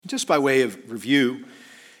Just by way of review,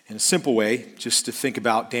 in a simple way, just to think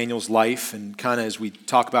about Daniel's life and kind of as we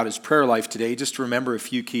talk about his prayer life today, just to remember a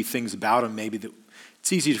few key things about him maybe that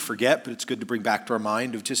it's easy to forget, but it's good to bring back to our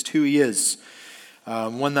mind of just who he is.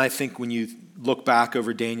 One that I think when you look back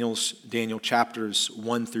over Daniel chapters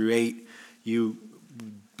 1 through 8, you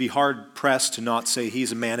be hard-pressed to not say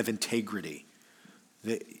he's a man of integrity.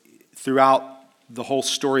 Throughout the whole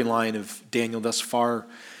storyline of Daniel thus far,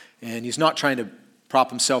 and he's not trying to prop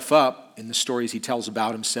himself up in the stories he tells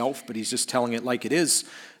about himself, but he's just telling it like it is,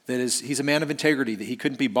 he's a man of integrity, that he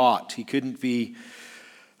couldn't be bought, he couldn't be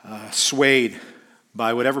swayed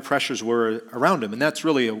by whatever pressures were around him. And that's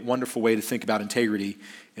really a wonderful way to think about integrity,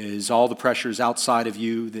 is all the pressures outside of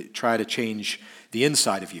you that try to change the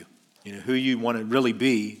inside of you. You know, who you want to really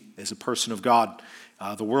be as a person of God.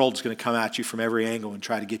 The world's going to come at you from every angle and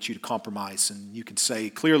try to get you to compromise. And you can say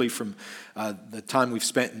clearly from the time we've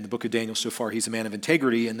spent in the book of Daniel so far, he's a man of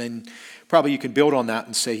integrity. And then probably you can build on that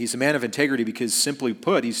and say he's a man of integrity because, simply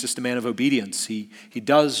put, he's just a man of obedience. He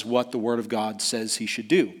does what the Word of God says he should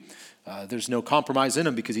do. There's no compromise in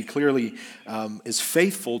him because he clearly is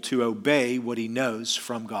faithful to obey what he knows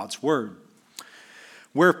from God's Word.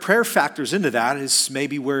 Where prayer factors into that is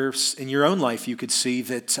maybe where in your own life you could see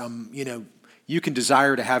that, you can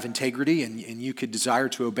desire to have integrity and you could desire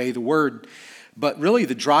to obey the Word. But really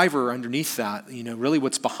the driver underneath that, really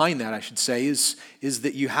what's behind that, I should say, is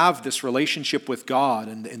that you have this relationship with God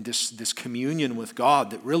and this communion with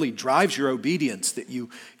God that really drives your obedience, that you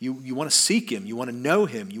want to seek Him, you want to know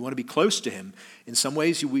Him, you want to be close to Him. In some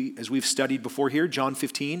ways, as we've studied before here, John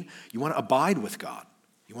 15, you want to abide with God.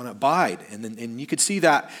 You want to abide. And you could see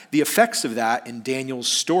that the effects of that in Daniel's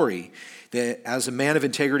story, that as a man of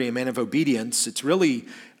integrity, a man of obedience, it's really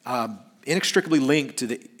inextricably linked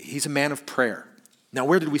to he's a man of prayer. Now,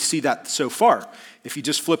 where did we see that so far? If you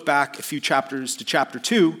just flip back a few chapters to chapter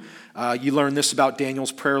 2, you learn this about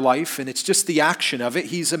Daniel's prayer life, and it's just the action of it.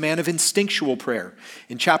 He's a man of instinctual prayer.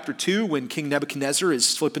 In chapter 2, when King Nebuchadnezzar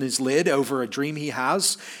is flipping his lid over a dream he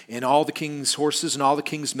has, and all the king's horses and all the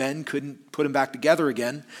king's men couldn't put him back together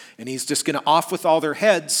again, and he's just going to off with all their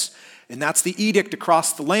heads, and that's the edict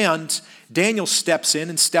across the land, Daniel steps in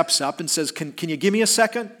and steps up and says, can you give me a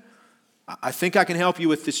second? I think I can help you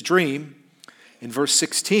with this dream. In verse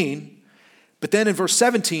 16, but then in verse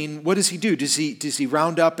 17, what does he do? Does he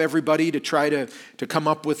round up everybody to try to come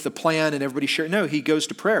up with the plan and everybody share? No, he goes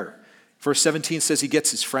to prayer. Verse 17 says he gets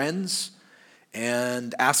his friends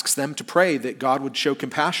and asks them to pray that God would show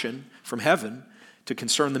compassion from heaven to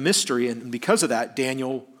concern the mystery. And because of that,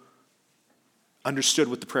 Daniel understood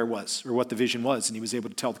what the prayer was or what the vision was, and he was able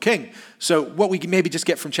to tell the king. So what we can maybe just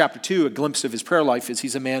get from chapter 2, a glimpse of his prayer life, is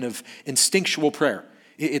he's a man of instinctual prayer.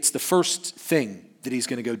 It's the first thing that he's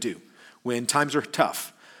going to go do when times are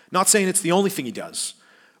tough. Not saying it's the only thing he does,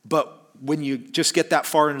 but when you just get that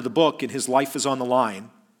far into the book and his life is on the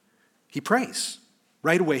line, he prays.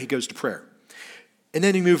 Right away he goes to prayer. And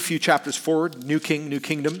then you move a few chapters forward, new king, new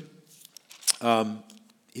kingdom.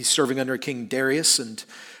 He's serving under King Darius, and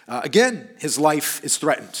again, his life is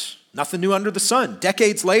threatened. Nothing new under the sun.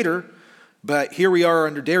 Decades later, but here we are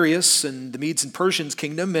under Darius and the Medes and Persians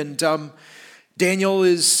kingdom, and Daniel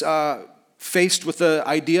is faced with the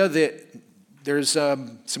idea that there's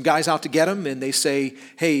some guys out to get him, and they say,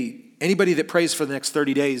 hey, anybody that prays for the next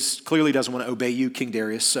 30 days clearly doesn't want to obey you, King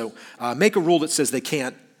Darius, so make a rule that says they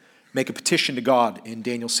can't make a petition to God in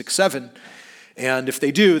Daniel 6:7, and if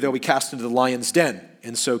they do, they'll be cast into the lion's den.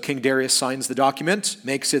 And so King Darius signs the document,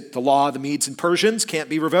 makes it the law of the Medes and Persians, can't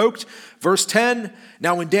be revoked. Verse 10,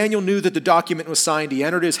 now when Daniel knew that the document was signed, he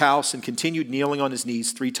entered his house and continued kneeling on his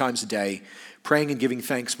knees 3 times a day, praying and giving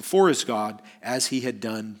thanks before his God as he had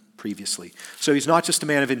done previously. So he's not just a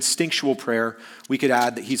man of instinctual prayer. We could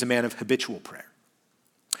add that he's a man of habitual prayer.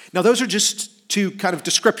 Now those are just 2 kind of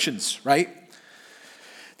descriptions, right?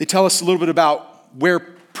 They tell us a little bit about where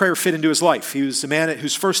prayer fit into his life. He was a man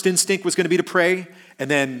whose first instinct was going to be to pray, and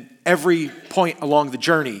then every point along the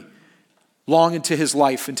journey, long into his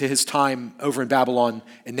life, into his time over in Babylon,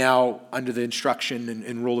 and now under the instruction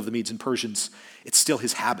and rule of the Medes and Persians, it's still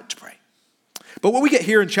his habit to pray. But what we get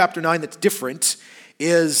here in chapter 9 that's different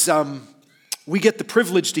is we get the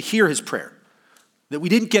privilege to hear his prayer that we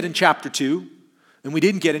didn't get in chapter 2 and we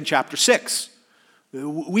didn't get in chapter 6.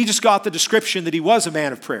 We just got the description that he was a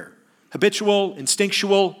man of prayer, habitual,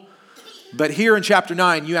 instinctual, but here in chapter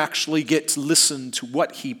 9 you actually get to listen to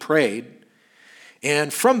what he prayed.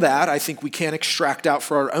 And from that, I think we can extract out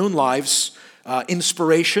for our own lives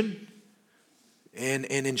inspiration and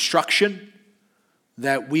instruction,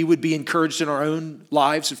 that we would be encouraged in our own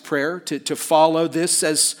lives of prayer to follow this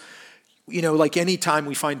as Like any time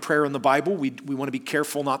we find prayer in the Bible, we want to be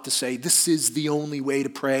careful not to say, this is the only way to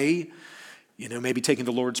pray. Maybe taking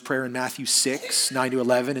the Lord's Prayer in Matthew 6, 9 to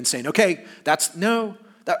 11 and saying, okay, that's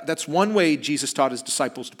one way Jesus taught his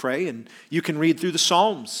disciples to pray. And you can read through the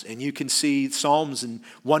Psalms and you can see Psalms and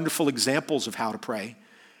wonderful examples of how to pray.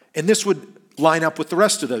 And this would line up with the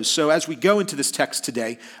rest of those. So as we go into this text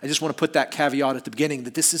today, I just want to put that caveat at the beginning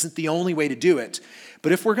that this isn't the only way to do it.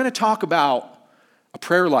 But if we're going to talk about a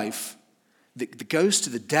prayer life that goes to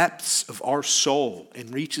the depths of our soul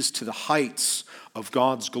and reaches to the heights of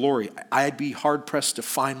God's glory, I'd be hard-pressed to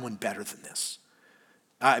find one better than this.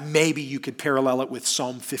 Maybe you could parallel it with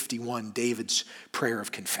Psalm 51, David's prayer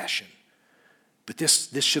of confession. But this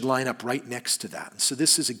should line up right next to that. And so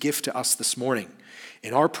this is a gift to us this morning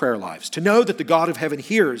in our prayer lives, to know that the God of heaven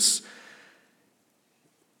hears,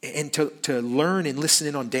 and to learn and listen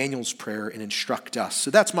in on Daniel's prayer and instruct us.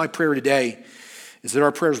 So that's my prayer today, is that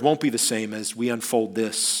our prayers won't be the same as we unfold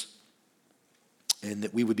this, and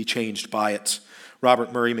that we would be changed by it.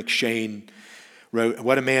 Robert Murray McShane wrote,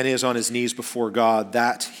 "What a man is on his knees before God,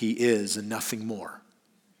 that he is and nothing more."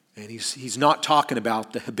 And he's not talking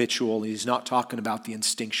about the habitual, he's not talking about the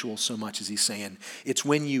instinctual so much as he's saying, it's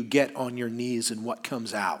when you get on your knees and what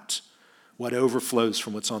comes out, what overflows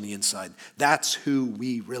from what's on the inside. That's who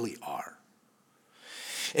we really are.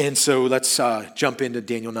 And so let's jump into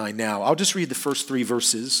Daniel 9 now. I'll just read the first 3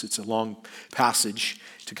 verses. It's a long passage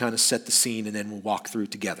to kind of set the scene, and then we'll walk through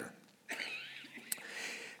it together.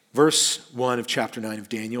 Verse 1 of chapter 9 of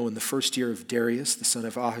Daniel, in the first year of Darius, the son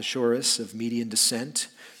of Ahasuerus of Median descent,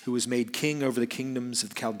 who was made king over the kingdoms of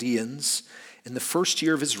the Chaldeans, in the first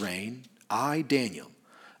year of his reign, I, Daniel,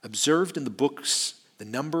 observed in the books the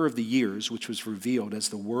number of the years which was revealed as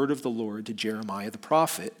the word of the Lord to Jeremiah the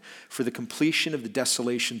prophet for the completion of the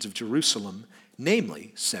desolations of Jerusalem,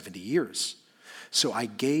 namely 70 years. So I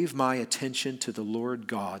gave my attention to the Lord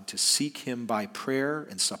God to seek him by prayer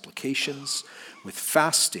and supplications with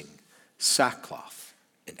fasting, sackcloth,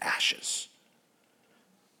 and ashes.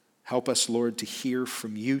 Help us, Lord, to hear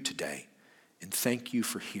from you today, and thank you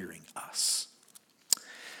for hearing us.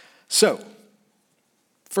 So,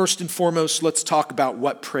 first and foremost, let's talk about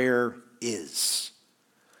what prayer is.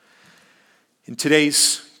 In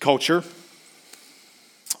today's culture,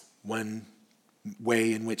 one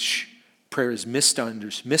way in which prayer is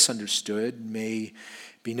misunderstood may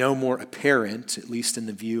be no more apparent, at least in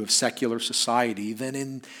the view of secular society, than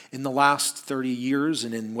in the last 30 years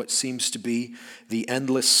and in what seems to be the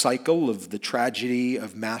endless cycle of the tragedy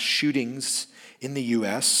of mass shootings in the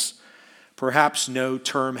U.S. Perhaps no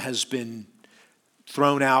term has been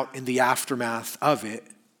thrown out in the aftermath of it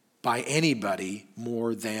by anybody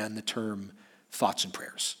more than the term thoughts and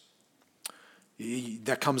prayers.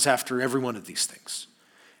 That comes after every one of these things.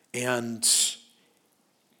 And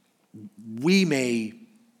we may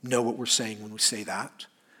know what we're saying when we say that,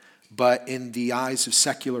 but in the eyes of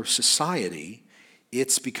secular society,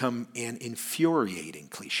 it's become an infuriating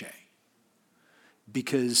cliche.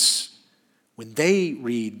 Because when they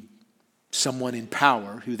read someone in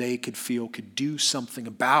power who they could feel could do something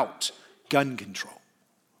about gun control,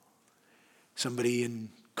 somebody in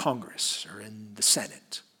Congress or in the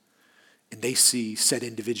Senate, and they see said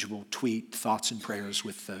individual tweet thoughts and prayers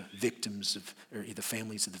with the victims or the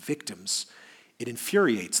families of the victims, it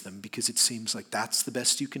infuriates them because it seems like that's the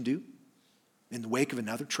best you can do in the wake of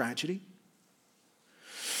another tragedy.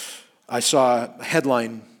 I saw a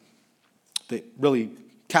headline that really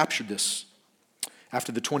captured this.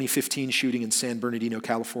 After the 2015 shooting in San Bernardino,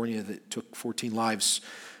 California that took 14 lives,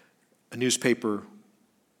 a newspaper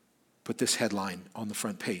put this headline on the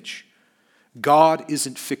front page: God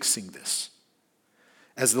isn't fixing this.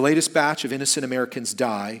 As the latest batch of innocent Americans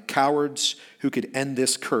die, cowards who could end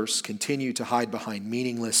this curse continue to hide behind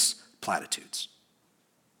meaningless platitudes.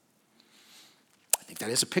 I think that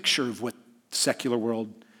is a picture of what the secular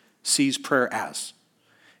world sees prayer as: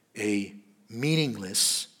 a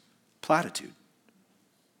meaningless platitude.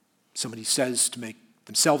 Somebody says to make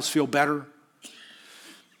themselves feel better.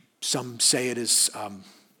 Some say it is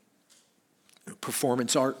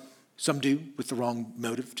performance art. Some do with the wrong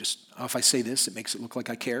motive. Just, if I say this, it makes it look like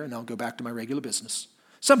I care, and I'll go back to my regular business.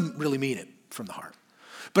 Some really mean it from the heart.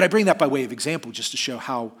 But I bring that by way of example just to show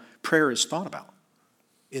how prayer is thought about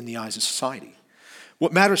in the eyes of society.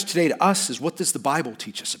 What matters today to us is, what does the Bible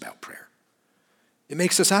teach us about prayer? It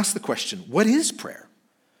makes us ask the question, what is prayer?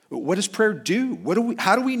 What does prayer do?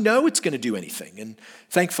 How do we know it's going to do anything? And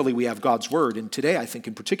thankfully we have God's word. And today, I think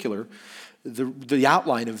in particular, the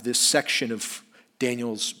outline of this section of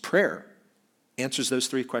Daniel's prayer answers those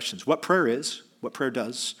 3 questions: what prayer is, what prayer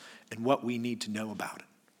does, and what we need to know about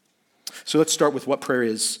it. So let's start with what prayer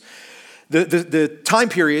is. The time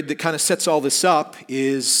period that kind of sets all this up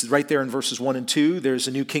is right there in verses 1 and 2. There's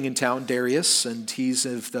a new king in town, Darius, and he's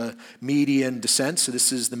of the Median descent. So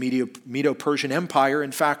this is the Medo-Persian Empire.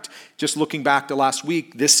 In fact, just looking back to last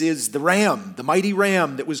week, this is the ram, the mighty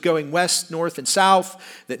ram that was going west, north, and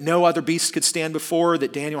south, that no other beast could stand before,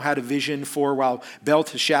 that Daniel had a vision for while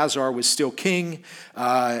Belteshazzar was still king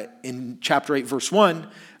in chapter 8, verse 1.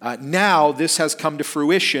 Now this has come to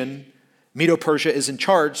fruition. Medo-Persia is in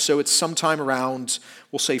charge, so it's sometime around,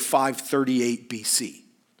 we'll say 538 BC.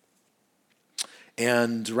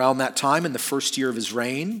 And around that time, in the first year of his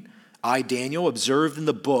reign, I, Daniel, observed in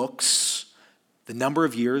the books the number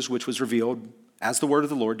of years which was revealed as the word of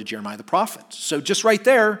the Lord to Jeremiah the prophet. So just right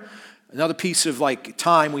there, another piece of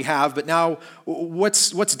time we have. But now,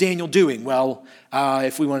 what's Daniel doing? Well,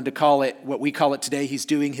 if we wanted to call it what we call it today, he's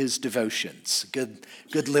doing his devotions.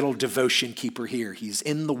 Good little devotion keeper here. He's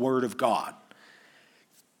in the Word of God.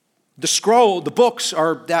 The books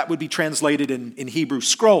that would be translated in Hebrew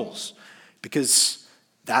scrolls, because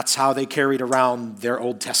that's how they carried around their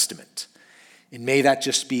Old Testament. And may that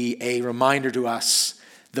just be a reminder to us,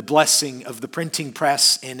 the blessing of the printing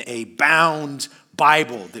press in a bound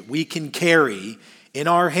Bible that we can carry in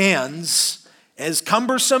our hands. As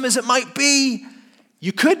cumbersome as it might be,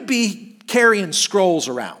 you could be carrying scrolls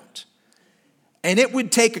around. And it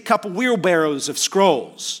would take a couple wheelbarrows of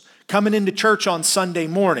scrolls coming into church on Sunday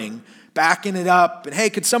morning, backing it up, and hey,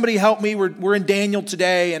 could somebody help me? We're in Daniel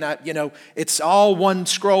today, and it's all one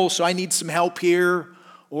scroll, so I need some help here.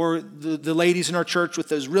 Or the ladies in our church with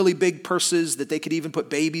those really big purses that they could even put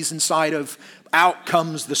babies inside of. Out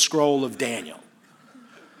comes the scroll of Daniel.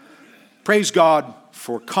 Praise God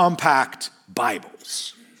for compact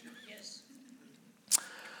Bibles.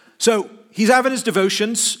 So he's having his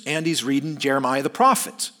devotions and he's reading Jeremiah the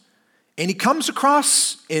prophet. And he comes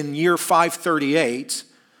across in year 538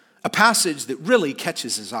 a passage that really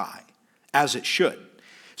catches his eye, as it should.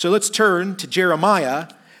 So let's turn to Jeremiah.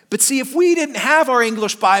 But see, if we didn't have our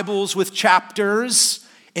English Bibles with chapters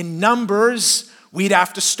and numbers, we'd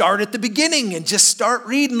have to start at the beginning and just start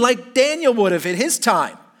reading like Daniel would have at his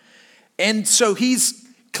time. And so he's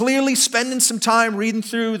clearly spending some time reading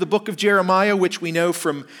through the book of Jeremiah, which we know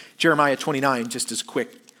from Jeremiah 29, just as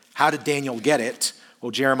quick. How did Daniel get it?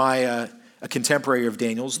 Well, Jeremiah, a contemporary of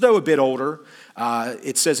Daniel's, though a bit older,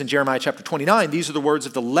 it says in Jeremiah chapter 29, these are the words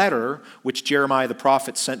of the letter which Jeremiah the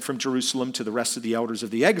prophet sent from Jerusalem to the rest of the elders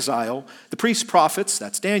of the exile, the priests, prophets,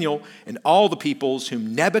 that's Daniel, and all the peoples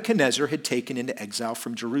whom Nebuchadnezzar had taken into exile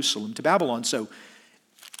from Jerusalem to Babylon. So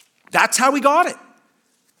that's how we got it.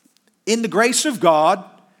 In the grace of God,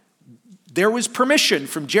 there was permission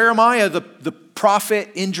from Jeremiah, the prophet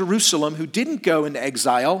in Jerusalem who didn't go into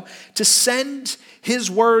exile, to send his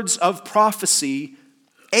words of prophecy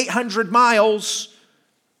 800 miles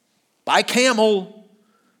by camel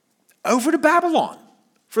over to Babylon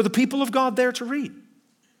for the people of God there to read.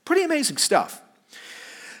 Pretty amazing stuff.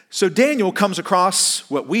 So Daniel comes across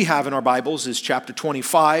what we have in our Bibles is chapter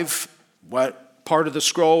 25. What part of the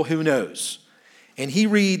scroll, who knows? And he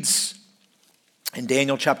reads in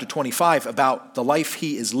Daniel chapter 25 about the life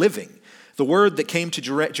he is living. The word that came to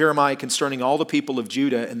Jeremiah concerning all the people of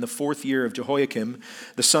Judah in the 4th year of Jehoiakim,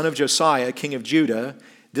 the son of Josiah, king of Judah.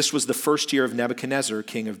 This was the 1st year of Nebuchadnezzar,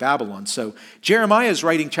 king of Babylon. So Jeremiah is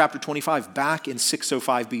writing chapter 25 back in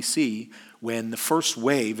 605 BC when the first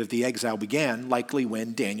wave of the exile began, likely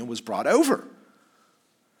when Daniel was brought over.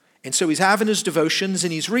 And so he's having his devotions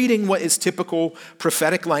and he's reading what is typical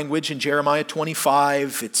prophetic language in Jeremiah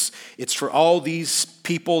 25. It's for all these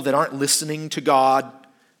people that aren't listening to God.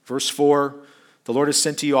 Verse 4, the Lord has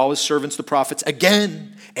sent to you all his servants, the prophets,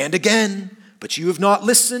 again and again, but you have not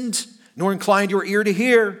listened, nor inclined your ear to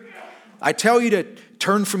hear. I tell you to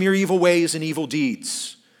turn from your evil ways and evil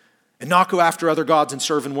deeds, and not go after other gods and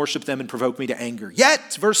serve and worship them and provoke me to anger.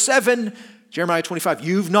 Yet, verse 7, Jeremiah 25,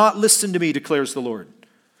 you've not listened to me, declares the Lord.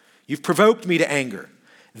 You've provoked me to anger.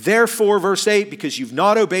 Therefore, verse 8, because you've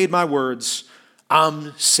not obeyed my words,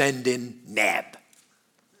 I'm sending Neb.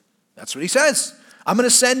 That's what he says. I'm going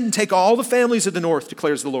to send and take all the families of the north,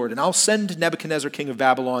 declares the Lord, and I'll send Nebuchadnezzar, king of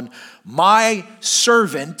Babylon, my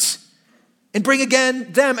servant, and bring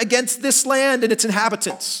again them against this land and its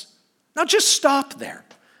inhabitants. Now just stop there.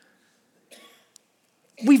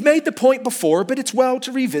 We've made the point before, but it's well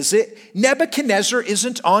to revisit. Nebuchadnezzar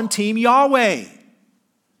isn't on Team Yahweh.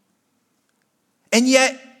 And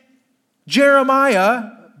yet,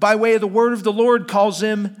 Jeremiah, by way of the word of the Lord, calls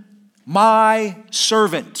him my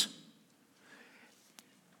servant.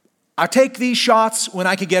 I take these shots when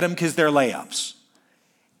I can get them because they're layups.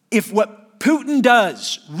 If what Putin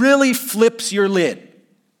does really flips your lid,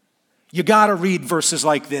 you got to read verses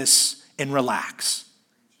like this and relax.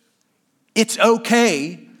 It's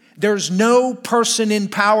okay. There's no person in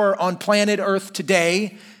power on planet Earth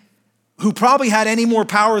today who probably had any more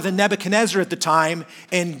power than Nebuchadnezzar at the time,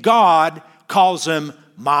 and God calls him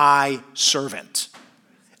my servant.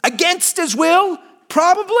 Against his will?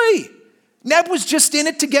 Probably. Neb was just in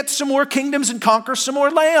it to get some more kingdoms and conquer some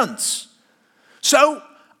more lands. So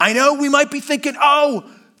I know we might be thinking, oh,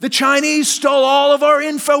 the Chinese stole all of our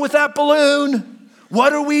info with that balloon.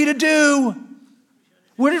 What are we to do?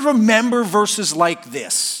 We're to remember verses like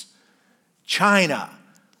this. China,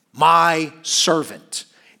 my servant.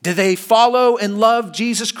 Do they follow and love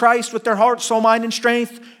Jesus Christ with their heart, soul, mind, and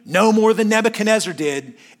strength? No more than Nebuchadnezzar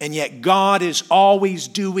did. And yet God is always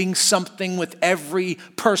doing something with every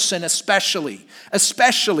person, especially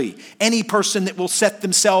any person that will set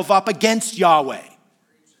themselves up against Yahweh.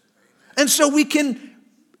 And so we can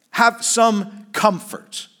have some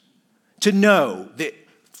comfort to know that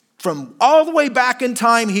from all the way back in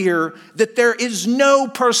time here, that there is no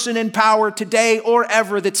person in power today or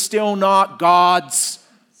ever that's still not God's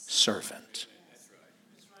servant.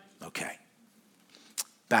 Okay.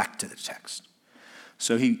 Back to the text.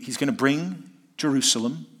 So he's going to bring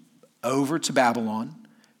Jerusalem over to Babylon.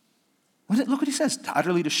 Look what he says. To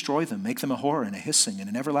utterly destroy them, make them a horror and a hissing and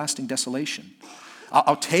an everlasting desolation.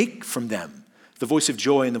 I'll take from them the voice of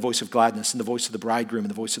joy and the voice of gladness and the voice of the bridegroom and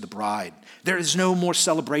the voice of the bride. There is no more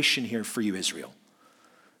celebration here for you, Israel.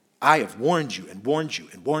 I have warned you and warned you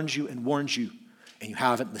and warned you and warned you, and you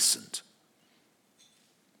haven't listened.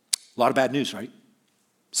 A lot of bad news, right?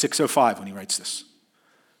 605 when he writes this.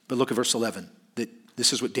 But look at verse 11.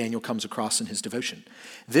 This is what Daniel comes across in his devotion.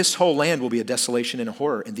 This whole land will be a desolation and a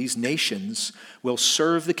horror, and these nations will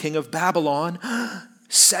serve the king of Babylon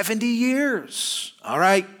 70 years. All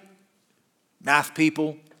right, math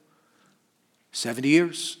people. 70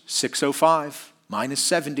 years, 605 minus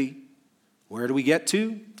 70. Where do we get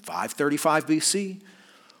to? 535 BC.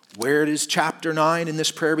 Where does chapter 9 in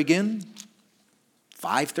this prayer begin?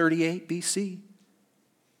 538 BC.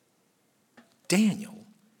 Daniel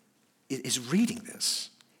is reading this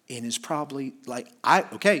and is probably like,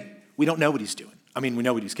 we don't know what he's doing. I mean, we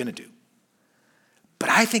know what he's going to do. But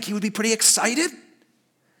I think he would be pretty excited.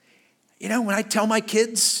 You know, when I tell my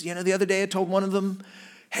kids, the other day I told one of them,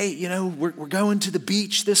 hey, we're going to the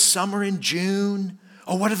beach this summer in June.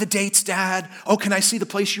 Oh, what are the dates, Dad? Oh, can I see the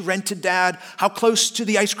place you rented, Dad? How close to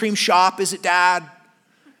the ice cream shop is it, Dad?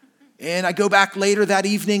 And I go back later that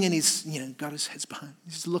evening and he's, got his head behind.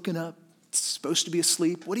 He's looking up. It's supposed to be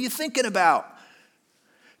asleep. What are you thinking about?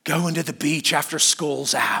 Going to the beach after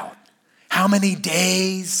school's out. How many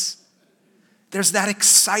days? There's that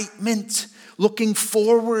excitement, looking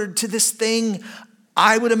forward to this thing.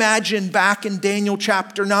 I would imagine back in Daniel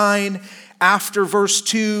chapter 9, after verse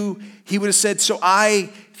 2, he would have said, so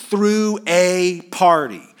I threw a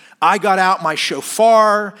party. I got out my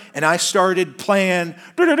shofar and I started playing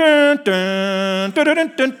the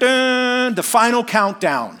final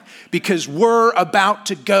countdown because we're about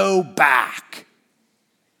to go back.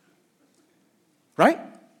 Right?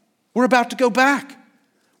 We're about to go back.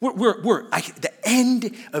 The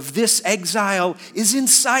end of this exile is in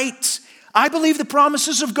sight. I believe the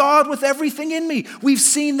promises of God with everything in me. We've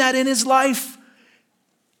seen that in his life.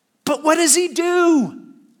 But what does he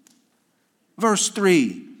do? Verse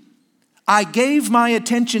 3. I gave my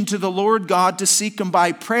attention to the Lord God to seek him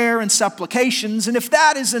by prayer and supplications. And if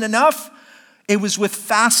that isn't enough, it was with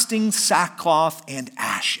fasting, sackcloth, and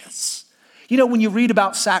ashes. When you read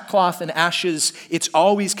about sackcloth and ashes, it's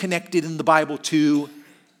always connected in the Bible to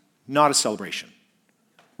not a celebration,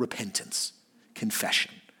 repentance,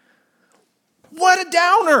 confession. What a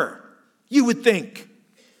downer, you would think.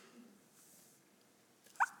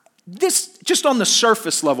 This, just on the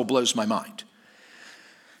surface level, blows my mind.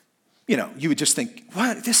 You would just think,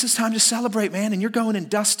 what? This is time to celebrate, man. And you're going in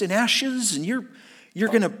dust and ashes, and you're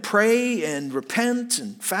going to pray and repent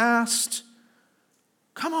and fast.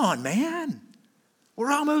 Come on, man.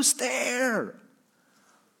 We're almost there.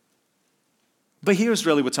 But here's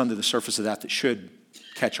really what's under the surface of that should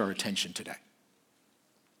catch our attention today.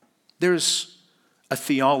 There's a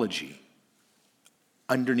theology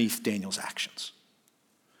underneath Daniel's actions.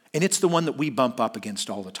 And it's the one that we bump up against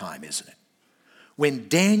all the time, isn't it? When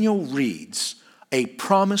Daniel reads a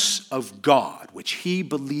promise of God, which he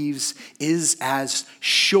believes is as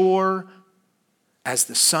sure as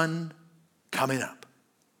the sun coming up.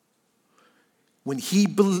 When he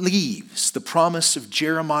believes the promise of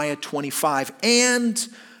Jeremiah 25 and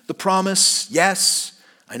the promise, yes,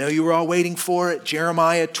 I know you were all waiting for it,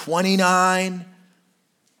 Jeremiah 29.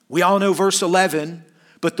 We all know verse 11,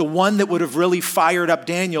 But the one that would have really fired up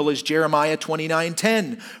Daniel is Jeremiah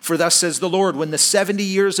 29:10. For thus says the Lord, when the 70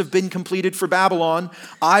 years have been completed for Babylon,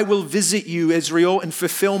 I will visit you, Israel, and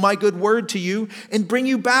fulfill my good word to you and bring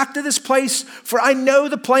you back to this place. For I know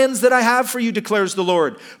the plans that I have for you, declares the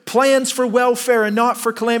Lord. Plans for welfare and not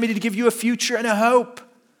for calamity, to give you a future and a hope.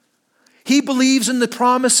 He believes in the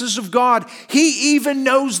promises of God. He even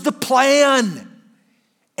knows the plan.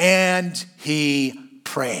 And he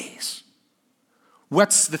prays.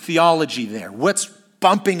 What's the theology there? What's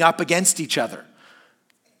bumping up against each other?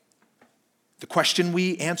 The question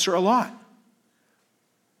we answer a lot.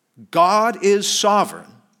 God is sovereign,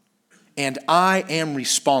 and I am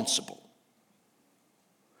responsible.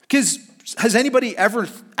 Because has anybody ever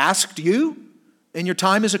asked you in your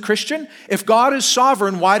time as a Christian, if God is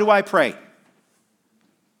sovereign, why do I pray?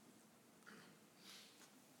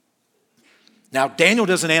 Now, Daniel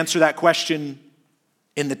doesn't answer that question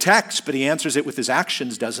in the text, but he answers it with his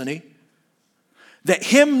actions, doesn't he? That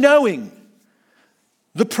him knowing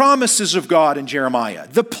the promises of God in Jeremiah,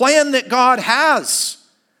 the plan that God has,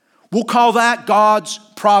 we'll call that God's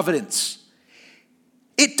providence.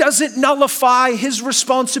 It doesn't nullify his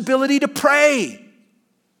responsibility to pray.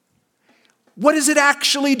 What does it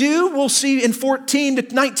actually do? We'll see in 14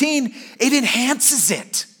 to 19, it enhances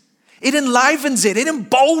it. It enlivens it. It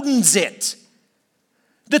emboldens it.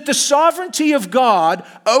 That the sovereignty of God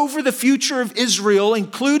over the future of Israel,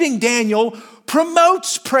 including Daniel,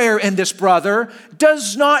 promotes prayer in this brother,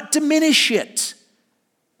 does not diminish it.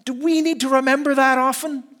 Do we need to remember that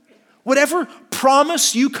often? Whatever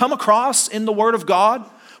promise you come across in the Word of God,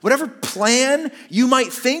 whatever plan you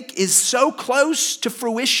might think is so close to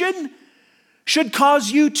fruition, should cause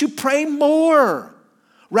you to pray more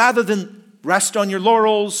rather than rest on your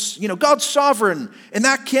laurels. God's sovereign. And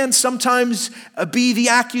that can sometimes be the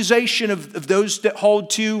accusation of those that hold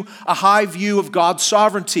to a high view of God's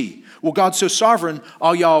sovereignty. Well, God's so sovereign,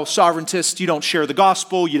 all y'all sovereigntists, you don't share the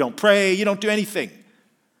gospel, you don't pray, you don't do anything.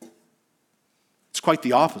 It's quite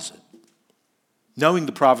the opposite. Knowing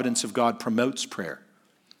the providence of God promotes prayer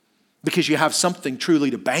because you have something truly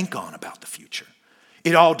to bank on about the future.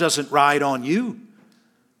 It all doesn't ride on you.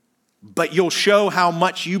 But you'll show how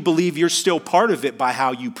much you believe you're still part of it by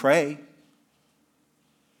how you pray,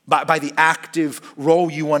 by the active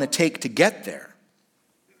role you want to take to get there.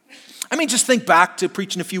 I mean, just think back to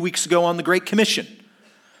preaching a few weeks ago on the Great Commission.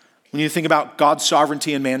 When you think about God's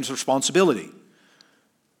sovereignty and man's responsibility.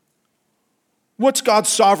 What's God's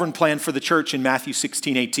sovereign plan for the church in Matthew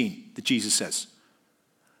 16:18 that Jesus says?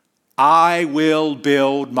 I will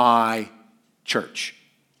build my church.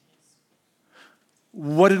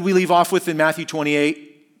 What did we leave off with in Matthew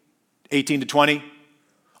 28:18 to 20?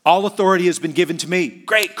 All authority has been given to me.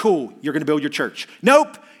 Great, cool. You're going to build your church.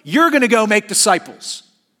 Nope. You're going to go make disciples.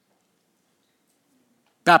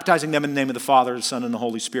 Baptizing them in the name of the Father, the Son, and the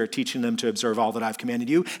Holy Spirit, teaching them to observe all that I've commanded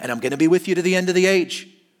you, and I'm going to be with you to the end of the age.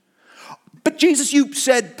 But Jesus, you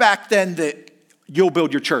said back then that you'll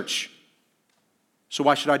build your church. So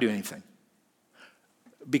why should I do anything?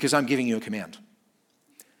 Because I'm giving you a command.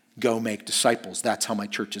 Go make disciples. That's how my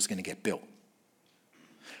church is going to get built.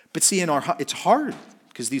 But see, it's hard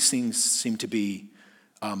because these things seem to be,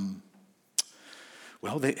 we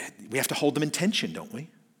have to hold them in tension, don't we?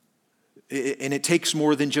 And it takes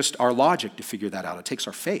more than just our logic to figure that out. It takes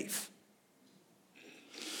our faith.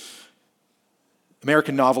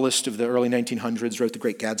 American novelist of the early 1900s wrote The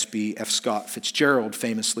Great Gatsby, F. Scott Fitzgerald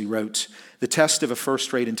famously wrote, the test of a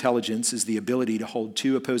first-rate intelligence is the ability to hold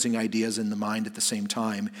two opposing ideas in the mind at the same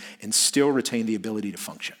time and still retain the ability to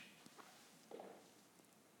function.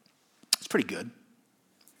 It's pretty good.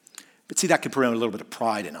 But see, that could promote a little bit of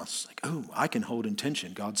pride in us. Like, oh, I can hold in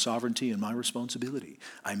tension God's sovereignty and my responsibility.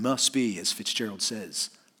 I must be, as Fitzgerald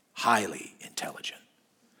says, highly intelligent.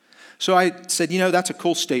 So I said, that's a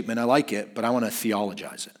cool statement. I like it, but I want to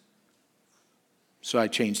theologize it. So I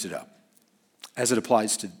changed it up as it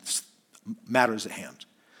applies to matters at hand.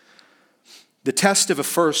 The test of a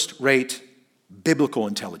first-rate biblical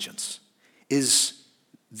intelligence is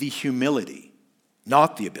the humility,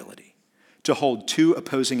 not the ability, to hold two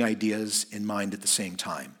opposing ideas in mind at the same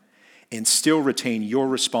time and still retain your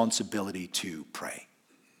responsibility to pray.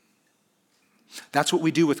 That's what we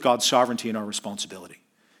do with God's sovereignty and our responsibility.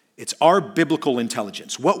 It's our biblical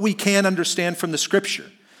intelligence. What we can understand from the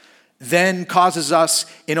Scripture then causes us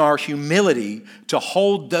in our humility to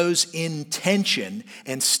hold those in tension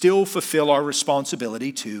and still fulfill our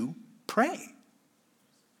responsibility to pray.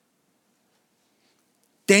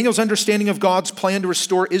 Daniel's understanding of God's plan to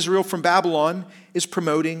restore Israel from Babylon is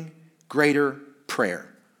promoting greater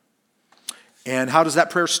prayer. And how does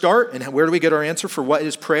that prayer start? And where do we get our answer for what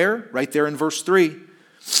is prayer? Right there in verse 3.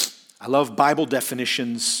 I love Bible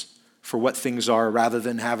definitions for what things are rather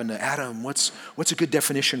than having to, Adam, what's a good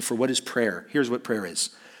definition for what is prayer? Here's what prayer is.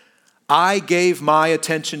 I gave my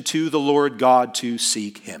attention to the Lord God to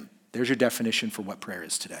seek him. There's your definition for what prayer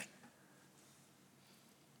is today.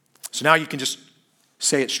 So now you can just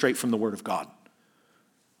say it straight from the Word of God.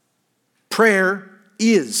 Prayer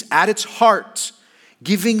is, at its heart,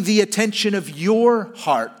 giving the attention of your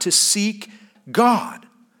heart to seek God.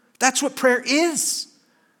 That's what prayer is.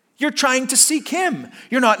 You're trying to seek him.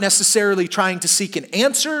 You're not necessarily trying to seek an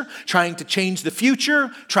answer, trying to change the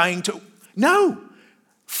future, No.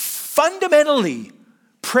 Fundamentally,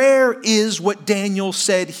 prayer is what Daniel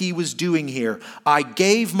said he was doing here. I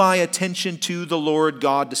gave my attention to the Lord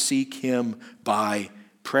God to seek him by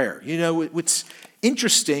prayer. You know, what's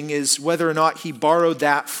interesting is whether or not he borrowed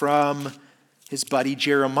that from his buddy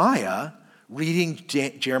Jeremiah, reading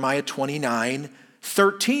Jeremiah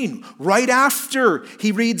 29:13. Right after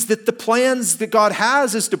he reads that the plans that God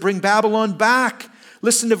has is to bring Babylon back.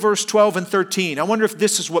 Listen to verse 12 and 13. I wonder if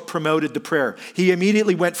this is what promoted the prayer. He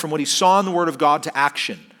immediately went from what he saw in the Word of God to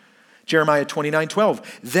action. Jeremiah 29:12.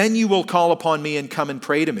 Then you will call upon me and come and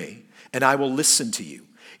pray to me, and I will listen to you.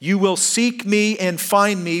 You will seek me and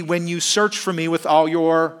find me when you search for me with all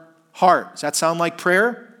your heart. Does that sound like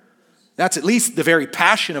prayer? That's at least the very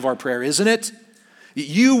passion of our prayer, isn't it?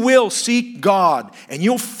 You will seek God and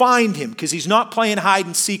you'll find him because he's not playing hide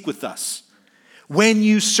and seek with us when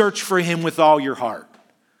you search for him with all your heart.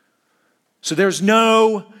 So there's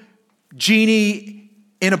no genie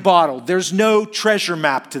in a bottle. There's no treasure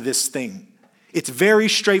map to this thing. It's very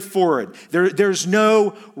straightforward. There's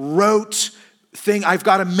no rote thing I've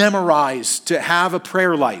got to memorize to have a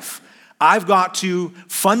prayer life. I've got to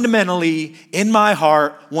fundamentally, in my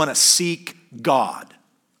heart, want to seek God.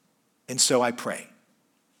 And so I pray.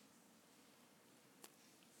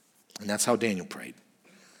 And that's how Daniel prayed.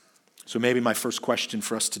 So maybe my first question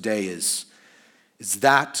for us today is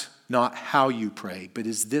that not how you pray, but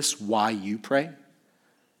is this why you pray?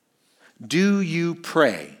 Do you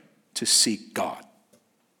pray to seek God?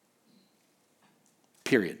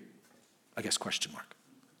 Period. I guess question mark.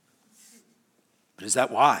 But is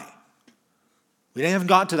that why? We haven't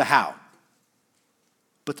gotten to the how,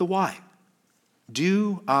 but the why.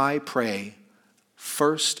 Do I pray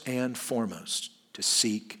first and foremost to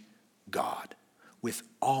seek God with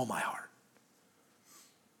all my heart?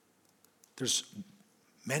 There's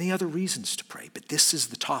many other reasons to pray, but this is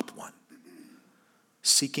the top one.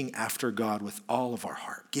 Seeking after God with all of our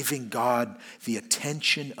heart, giving God the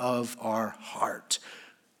attention of our heart,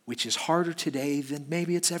 which is harder today than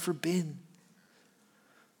maybe it's ever been.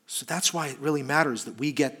 So that's why it really matters that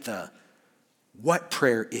we get the what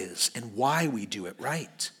prayer is and why we do it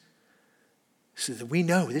right. So that we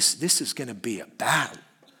know this is going to be a battle.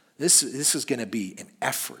 This is going to be an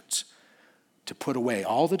effort to put away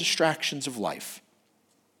all the distractions of life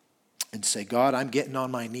and say, God, I'm getting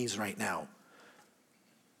on my knees right now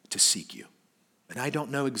to seek you. And I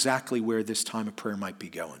don't know exactly where this time of prayer might be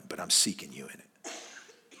going, but I'm seeking you in it.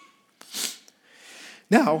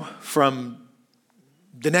 Now, from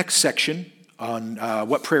the next section on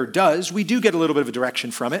what prayer does, we do get a little bit of a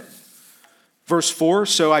direction from it. Verse 4,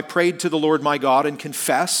 so I prayed to the Lord my God and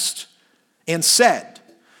confessed and said.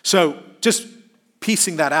 So just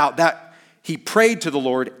piecing that out, that he prayed to the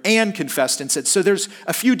Lord and confessed and said. So there's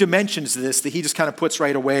a few dimensions to this that he just kind of puts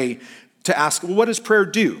right away to ask, well, what does prayer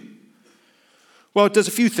do? Well, it does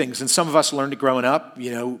a few things. And some of us learned it growing up,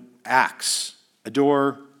 acts,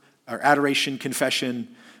 adore, or adoration,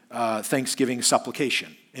 confession, thanksgiving,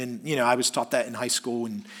 supplication. And, I was taught that in high school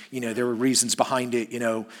and, there were reasons behind it.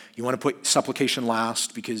 You want to put supplication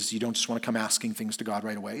last because you don't just want to come asking things to God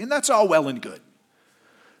right away. And that's all well and good.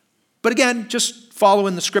 But again, just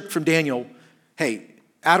following the script from Daniel, hey,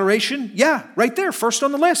 adoration, yeah, right there, first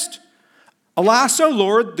on the list. Alas, O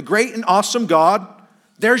Lord, the great and awesome God,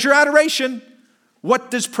 there's your adoration. What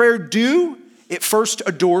does prayer do? It first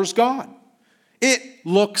adores God. It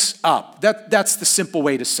looks up. That's the simple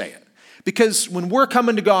way to say it. Because when we're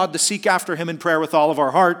coming to God to seek after him in prayer with all of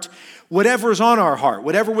our heart, whatever is on our heart,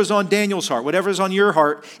 whatever was on Daniel's heart, whatever is on your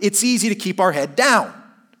heart, it's easy to keep our head down.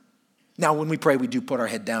 Now, when we pray, we do put our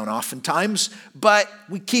head down oftentimes, but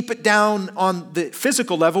we keep it down on the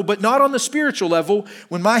physical level, but not on the spiritual level.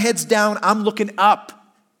 When my head's down, I'm looking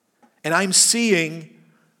up, and I'm seeing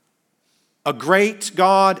a great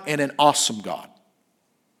God and an awesome God.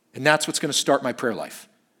 And that's what's going to start my prayer life.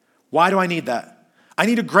 Why do I need that? I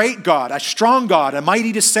need a great God, a strong God, a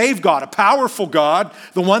mighty to save God, a powerful God,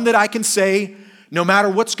 the one that I can say, no matter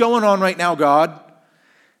what's going on right now, God,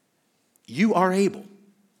 you are able.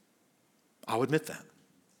 I'll admit that.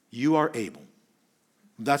 You are able.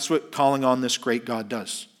 That's what calling on this great God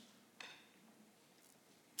does.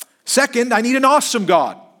 Second, I need an awesome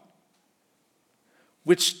God.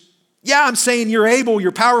 Which, yeah, I'm saying you're able,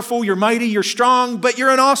 you're powerful, you're mighty, you're strong, but you're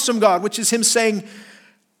an awesome God, which is him saying,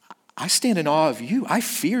 I stand in awe of you. I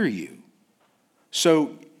fear you.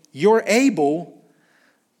 So you're able,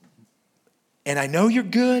 and I know you're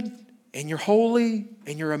good, and you're holy,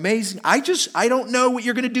 and you're amazing. I don't know what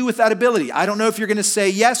you're going to do with that ability. I don't know if you're going to say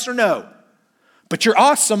yes or no. But you're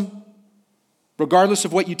awesome, regardless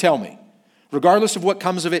of what you tell me. Regardless of what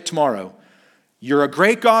comes of it tomorrow. You're a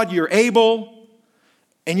great God, you're able,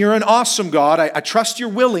 and you're an awesome God. I trust you're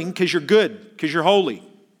willing because you're good, because you're holy.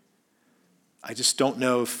 I just don't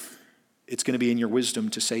know if it's going to be in your wisdom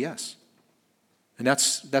to say yes. And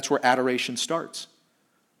that's where adoration starts.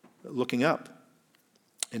 Looking up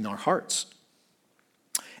in our hearts.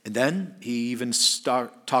 And then he even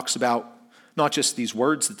talks about not just these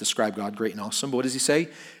words that describe God, great and awesome, but what does he say?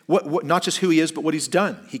 Not just who he is, but what he's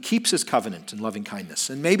done. He keeps his covenant and loving kindness.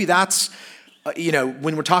 And maybe that's,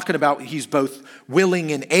 when we're talking about he's both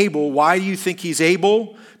willing and able, why do you think he's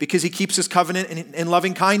able? Because he keeps his covenant and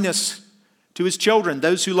loving kindness to his children,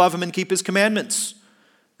 those who love him and keep his commandments.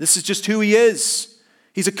 This is just who he is.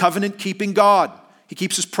 He's a covenant-keeping God. He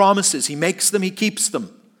keeps his promises. He makes them, he keeps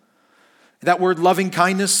them. That word loving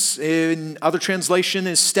kindness in other translation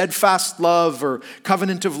is steadfast love or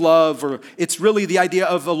covenant of love, or it's really the idea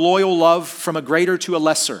of a loyal love from a greater to a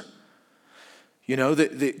lesser.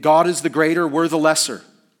 That God is the greater, we're the lesser.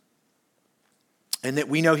 And that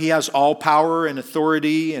we know he has all power and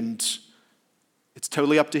authority, and it's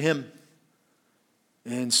totally up to him.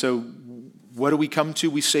 And so what do we come to?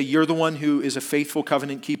 We say, you're the one who is a faithful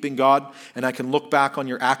covenant-keeping God, and I can look back on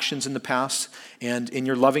your actions in the past and in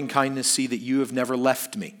your loving kindness see that you have never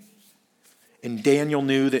left me. And Daniel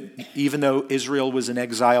knew that even though Israel was in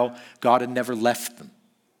exile, God had never left them.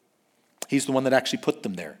 He's the one that actually put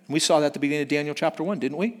them there. And we saw that at the beginning of Daniel chapter 1,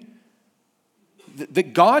 didn't we?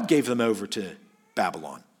 That God gave them over to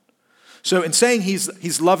Babylon. So in saying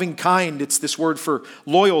he's loving kind, it's this word for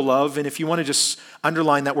loyal love. And if you want to just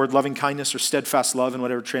underline that word loving kindness or steadfast love in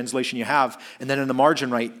whatever translation you have, and then in the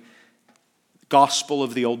margin write, gospel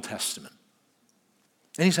of the Old Testament.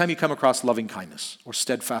 Anytime you come across loving kindness or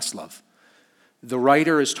steadfast love, the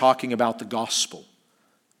writer is talking about the gospel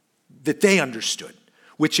that they understood,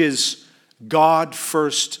 which is God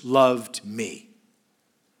first loved me.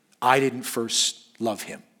 I didn't first love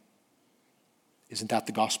him. Isn't that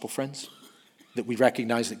the gospel, friends? That we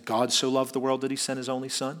recognize that God so loved the world that he sent his only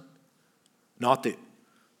son? Not that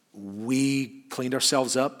we cleaned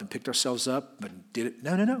ourselves up and picked ourselves up and did it.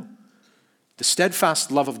 No. The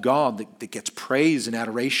steadfast love of God that gets praise and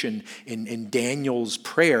adoration in Daniel's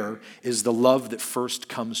prayer is the love that first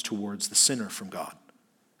comes towards the sinner from God,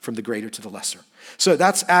 from the greater to the lesser. So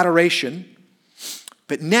that's adoration.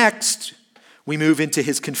 But next, we move into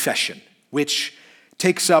his confession, which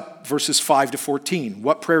takes up verses 5 to 14.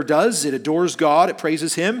 What prayer does, it adores God, it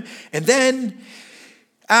praises him, and then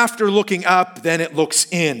after looking up, then it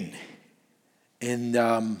looks in. And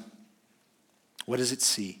what does it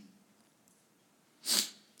see?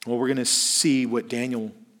 Well, we're going to see what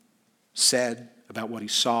Daniel said about what he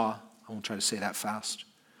saw. I won't try to say that fast.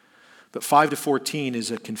 But 5 to 14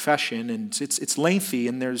 is a confession, and it's lengthy,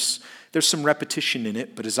 and there's some repetition in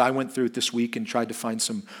it. But as I went through it this week and tried to find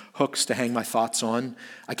some hooks to hang my thoughts on,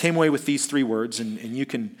 I came away with these 3 words, and you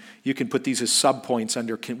can put these as subpoints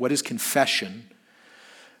under what is confession.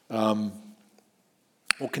 Well,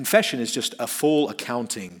 confession is just a full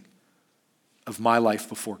accounting of my life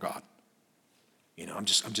before God. I'm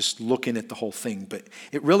just looking at the whole thing, but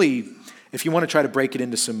it really, if you want to try to break it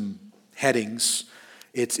into some headings,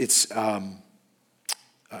 it's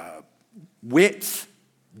width,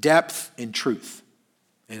 depth, and truth.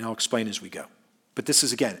 And I'll explain as we go. But this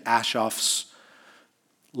is, again, Ashoff's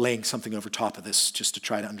laying something over top of this just to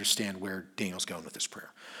try to understand where Daniel's going with this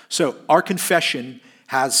prayer. So our confession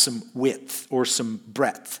has some width or some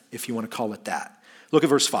breadth, if you want to call it that. Look at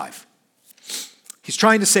verse 5. He's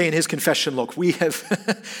trying to say in his confession, look, we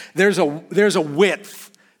have, there's a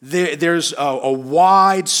width, there's a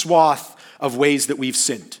wide swath of ways that we've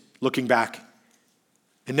sinned, looking back.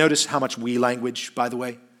 And notice how much we language, by the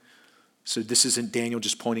way. So this isn't Daniel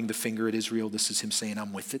just pointing the finger at Israel. This is him saying,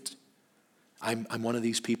 I'm with it. I'm one of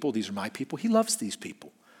these people. These are my people. He loves these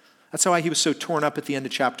people. That's why he was so torn up at the end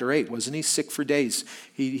of chapter 8, wasn't he? Sick for days.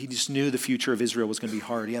 He just knew the future of Israel was going to be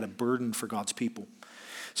hard. He had a burden for God's people.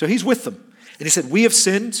 So he's with them. And he said, we have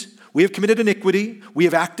sinned. We have committed iniquity. We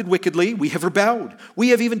have acted wickedly. We have rebelled. We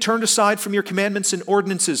have even turned aside from your commandments and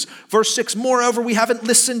ordinances. Verse 6, moreover, we haven't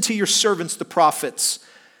listened to your servants, the prophets.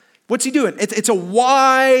 What's he doing? It's a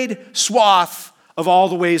wide swath of all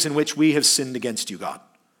the ways in which we have sinned against you, God.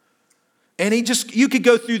 And you could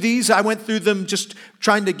go through these. I went through them just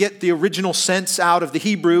trying to get the original sense out of the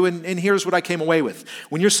Hebrew, and here's what I came away with.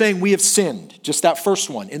 When you're saying we have sinned, just that first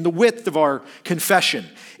one, in the width of our confession,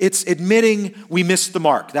 it's admitting we missed the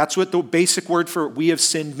mark. That's what the basic word for we have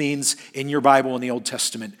sinned means in your Bible in the Old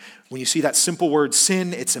Testament. When you see that simple word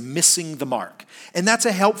sin, it's a missing the mark. And that's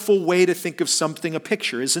a helpful way to think of something, a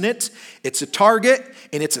picture, isn't it? It's a target,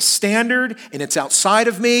 and it's a standard, and it's outside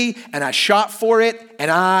of me, and I shot for it, and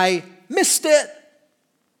I missed it.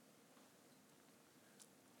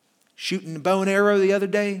 Shooting a bow and arrow the other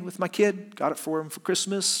day with my kid. Got it for him for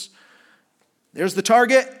Christmas. There's the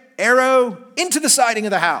target, arrow into the siding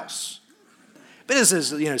of the house. But this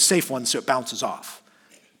is a safe one, so it bounces off.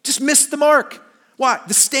 Just missed the mark. Why?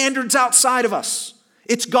 The standard's outside of us.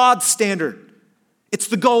 It's God's standard. It's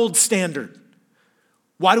the gold standard.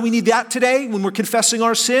 Why do we need that today when we're confessing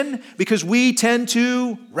our sin? Because we tend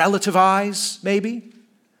to relativize, maybe.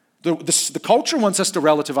 The culture wants us to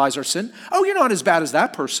relativize our sin. Oh, you're not as bad as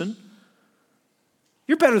that person.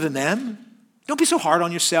 You're better than them. Don't be so hard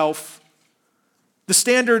on yourself. The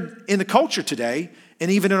standard in the culture today, and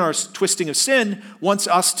even in our twisting of sin, wants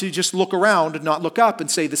us to just look around and not look up and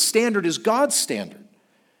say the standard is God's standard.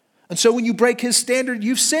 And so when you break his standard,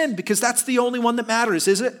 you've sinned because that's the only one that matters,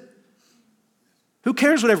 is it? Who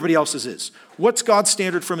cares what everybody else's is? What's God's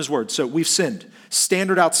standard from his word? So we've sinned.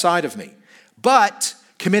 Standard outside of me. But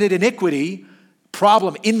committed iniquity,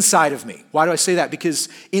 problem inside of me. Why do I say that? Because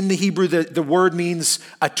in the Hebrew, the word means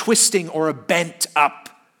a twisting or a bent up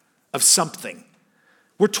of something.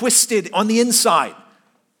 We're twisted on the inside.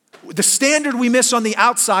 The standard we miss on the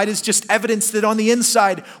outside is just evidence that on the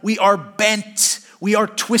inside we are bent. We are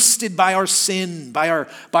twisted by our sin, by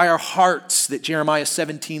our hearts that Jeremiah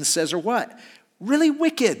 17 says are what? Really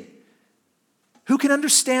wicked. Who can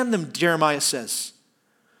understand them, Jeremiah says.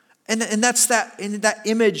 And that's that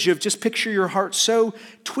image of just picture your heart so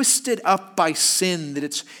twisted up by sin that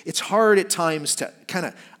it's hard at times to kind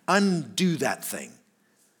of undo that thing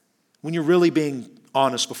when you're really being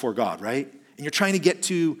honest before God, right? And you're trying to get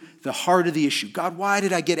to the heart of the issue. God, why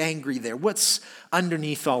did I get angry there? What's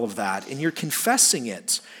underneath all of that? And you're confessing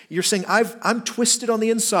it. You're saying, I'm twisted on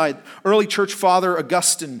the inside. Early church father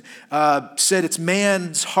Augustine said it's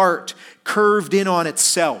man's heart curved in on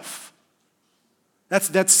itself.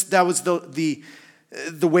 That was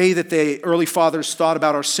the way that the early fathers thought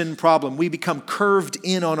about our sin problem. We become curved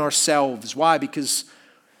in on ourselves. Why? Because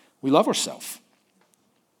we love ourselves.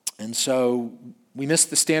 And so we miss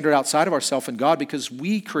the standard outside of ourselves and God because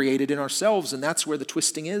we created in ourselves, and that's where the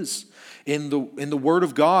twisting is. In the Word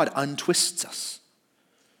of God untwists us.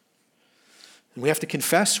 And we have to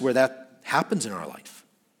confess where that happens in our life.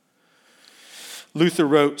 Luther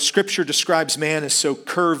wrote, Scripture describes man as so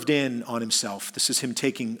curved in on himself. This is him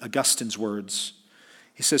taking Augustine's words.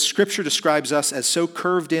 He says, Scripture describes us as so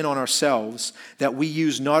curved in on ourselves that we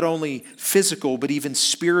use not only physical but even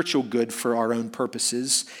spiritual good for our own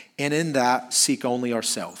purposes, and in that seek only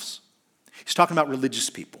ourselves. He's talking about religious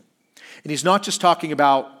people. And he's not just talking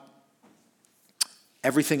about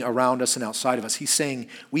everything around us and outside of us. He's saying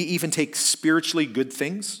we even take spiritually good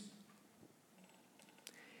things,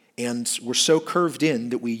 and we're so curved in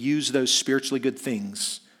that we use those spiritually good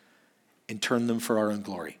things and turn them for our own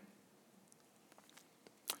glory.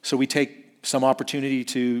 So we take some opportunity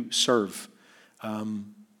to serve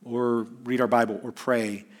or read our Bible or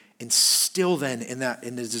pray, and still then in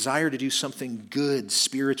the desire to do something good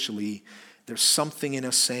spiritually, there's something in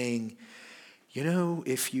us saying,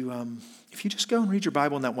 if you just go and read your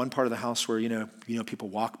Bible in that one part of the house where people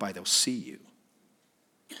walk by, they'll see you.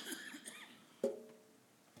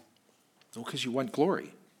 Well, because you want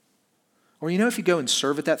glory. Or if you go and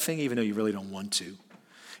serve at that thing, even though you really don't want to,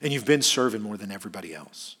 and you've been serving more than everybody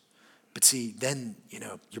else. But see, then,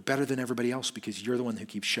 you're better than everybody else because you're the one who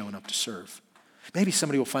keeps showing up to serve. Maybe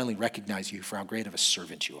somebody will finally recognize you for how great of a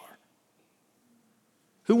servant you are.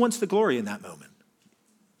 Who wants the glory in that moment?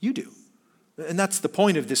 You do. And that's the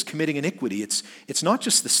point of this committing iniquity. It's not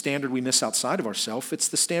just the standard we miss outside of ourselves, it's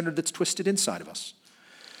the standard that's twisted inside of us.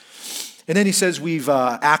 And then he says we've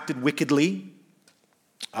acted wickedly.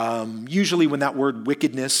 Usually when that word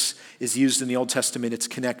wickedness is used in the Old Testament, it's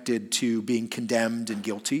connected to being condemned and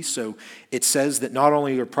guilty. So it says that not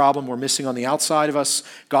only a problem we're missing on the outside of us,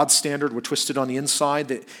 God's standard, we're twisted on the inside,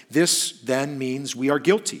 that this then means we are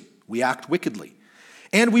guilty. We act wickedly.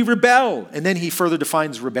 And we rebel. And then he further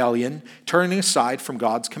defines rebellion, turning aside from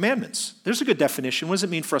God's commandments. There's a good definition. What does it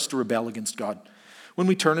mean for us to rebel against God? When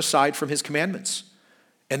we turn aside from his commandments.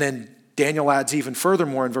 And then Daniel adds even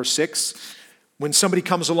furthermore in verse 6, When somebody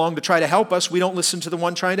comes along to try to help us, we don't listen to the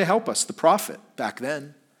one trying to help us, the prophet back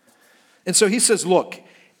then. And so he says, look,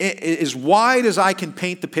 as wide as I can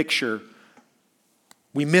paint the picture,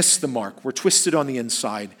 we miss the mark. We're twisted on the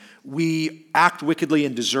inside. We act wickedly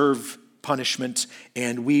and deserve punishment,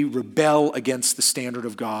 and we rebel against the standard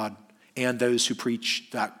of God and those who preach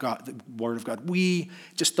that God, the word of God.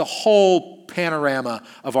 Just the whole panorama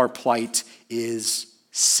of our plight is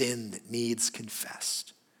sin that needs confessed.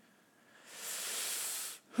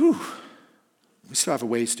 Whew. We still have a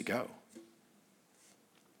ways to go.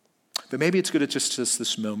 But maybe it's good at just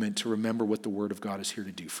this moment to remember what the word of God is here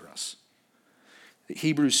to do for us.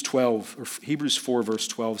 Hebrews 4 verse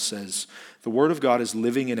 12 says, the word of God is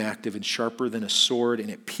living and active and sharper than a sword, and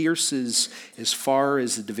it pierces as far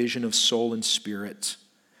as the division of soul and spirit.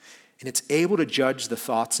 And it's able to judge the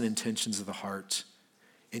thoughts and intentions of the heart.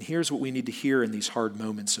 And here's what we need to hear in these hard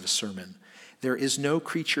moments of a sermon. There is no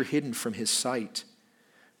creature hidden from his sight,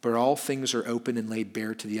 but all things are open and laid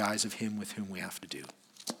bare to the eyes of him with whom we have to do.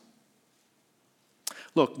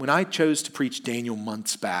 Look, when I chose to preach Daniel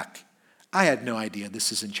months back, I had no idea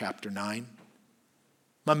this is in chapter 9.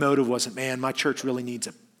 My motive wasn't, man, my church really needs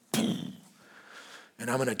a boom, and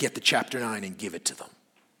I'm going to get to chapter 9 and give it to them.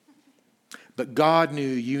 But God knew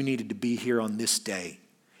you needed to be here on this day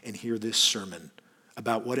and hear this sermon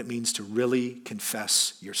about what it means to really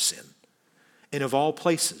confess your sin. And of all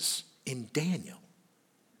places, in Daniel,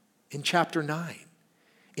 in chapter 9,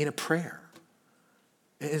 in a prayer.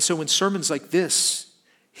 And so when sermons like this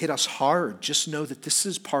hit us hard, just know that this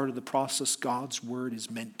is part of the process God's word is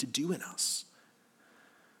meant to do in us.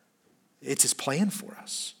 It's his plan for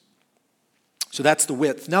us. So that's the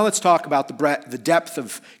width. Now let's talk about the depth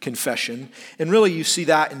of confession. And really you see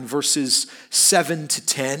that in verses 7 to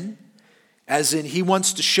 10, as in he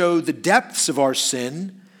wants to show the depths of our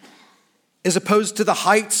sin as opposed to the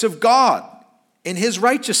heights of God in his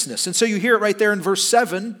righteousness. And so you hear it right there in verse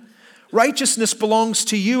 7. Righteousness belongs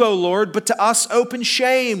to you, O Lord, but to us open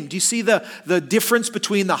shame. Do you see the difference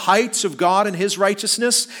between the heights of God and his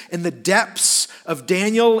righteousness and the depths of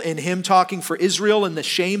Daniel and him talking for Israel and the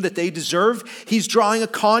shame that they deserve? He's drawing a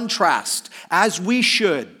contrast, as we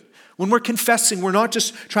should. When we're confessing, we're not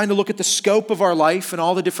just trying to look at the scope of our life and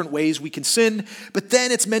all the different ways we can sin, but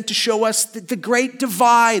then it's meant to show us the great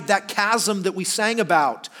divide, that chasm that we sang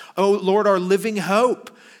about. Oh Lord, our living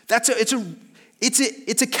hope.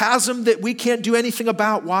 It's a chasm that we can't do anything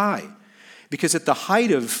about. Why? Because at the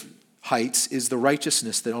height of heights is the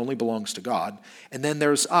righteousness that only belongs to God. And then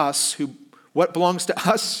there's us who, what belongs to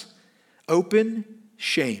us? Open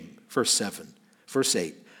shame, verse 7. Verse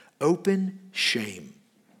 8, open shame.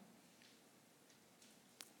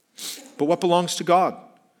 But what belongs to God?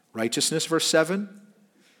 Righteousness, verse 7.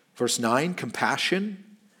 Verse 9, compassion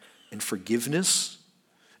and forgiveness.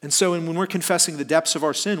 And so when we're confessing the depths of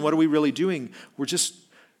our sin, what are we really doing? We're just,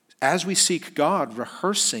 as we seek God,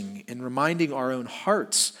 rehearsing and reminding our own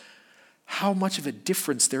hearts how much of a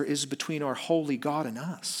difference there is between our holy God and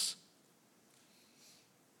us.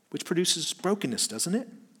 Which produces brokenness, doesn't it?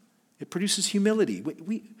 It produces humility.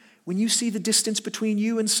 When you see the distance between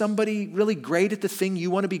you and somebody really great at the thing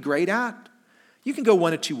you want to be great at, you can go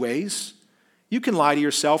one of two ways. You can lie to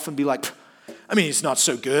yourself and be like, he's not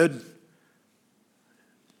so good.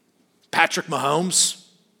 Patrick Mahomes.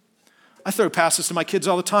 I throw passes to my kids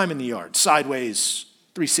all the time in the yard. Sideways,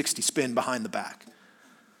 360 spin behind the back.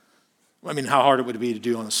 How hard it would be to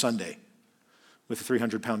do on a Sunday with a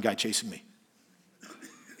 300-pound guy chasing me.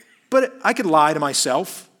 But I could lie to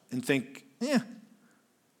myself and think,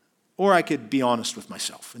 Or I could be honest with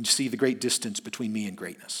myself and see the great distance between me and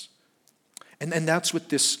greatness. And that's what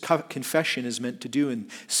this confession is meant to do in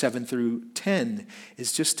 7 through 10,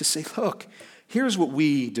 is just to say, look, here's what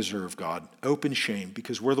we deserve, God. Open shame,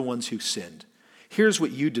 because we're the ones who sinned. Here's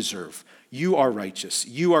what you deserve. You are righteous.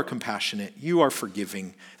 You are compassionate. You are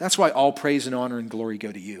forgiving. That's why all praise and honor and glory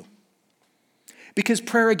go to you. Because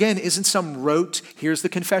prayer, again, isn't some rote, here's the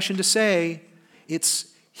confession to say.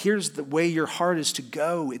 It's, here's the way your heart is to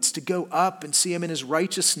go. It's to go up and see him in his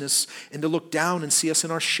righteousness and to look down and see us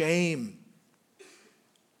in our shame.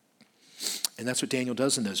 And that's what Daniel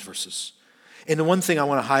does in those verses. And the one thing I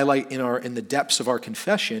want to highlight in the depths of our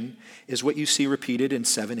confession is what you see repeated in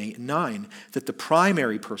 7, 8, and 9, that the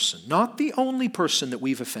primary person, not the only person that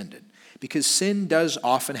we've offended, because sin does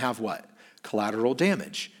often have what? Collateral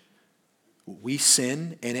damage. We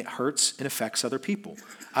sin and it hurts and affects other people.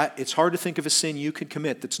 It's hard to think of a sin you could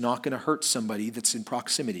commit that's not going to hurt somebody that's in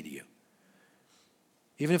proximity to you.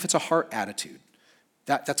 Even if it's a heart attitude,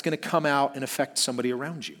 that's going to come out and affect somebody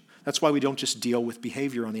around you. That's why we don't just deal with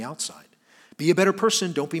behavior on the outside. Be a better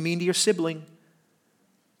person. Don't be mean to your sibling.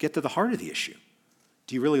 Get to the heart of the issue.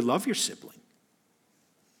 Do you really love your sibling?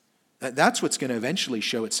 That's what's going to eventually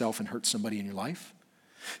show itself and hurt somebody in your life.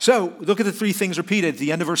 So look at the three things repeated. At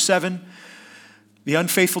the end of verse 7, the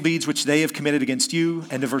unfaithful deeds which they have committed against you.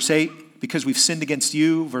 End of verse 8, because we've sinned against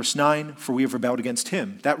you. Verse 9, for we have rebelled against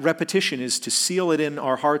him. That repetition is to seal it in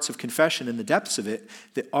our hearts of confession in the depths of it,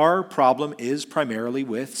 that our problem is primarily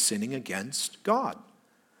with sinning against God.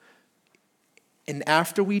 And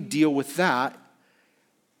after we deal with that,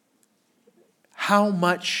 how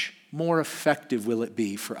much more effective will it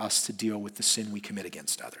be for us to deal with the sin we commit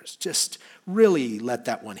against others? Just really let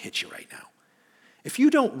that one hit you right now. If you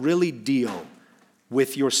don't really deal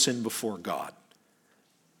with your sin before God,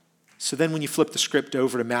 so then when you flip the script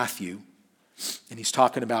over to Matthew, and he's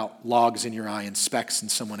talking about logs in your eye and specks in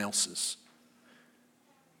someone else's.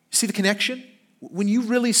 You see the connection? When you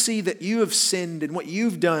really see that you have sinned and what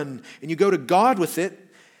you've done, and you go to God with it,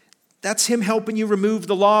 that's him helping you remove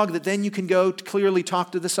the log, that then you can go to clearly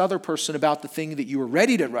talk to this other person about the thing that you were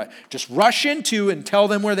ready to just rush into and tell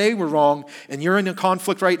them where they were wrong. And you're in a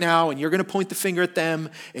conflict right now, and you're going to point the finger at them,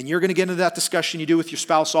 and you're going to get into that discussion you do with your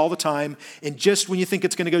spouse all the time. And just when you think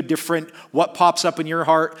it's going to go different, what pops up in your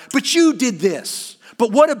heart? But you did this.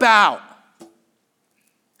 But what about?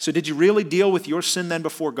 So did you really deal with your sin then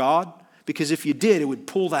before God? Because if you did, it would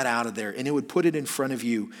pull that out of there and it would put it in front of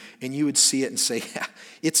you and you would see it and say, yeah,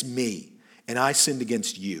 it's me and I sinned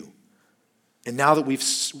against you. And now that we've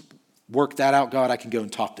worked that out, God, I can go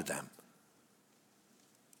and talk to them.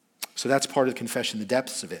 So that's part of the confession, the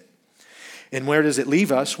depths of it. And where does it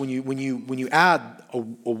leave us? When you add a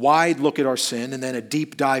wide look at our sin and then a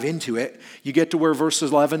deep dive into it, you get to where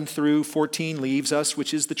verses 11 through 14 leaves us,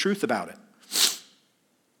 which is the truth about it.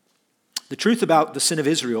 The truth about the sin of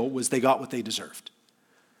Israel was they got what they deserved.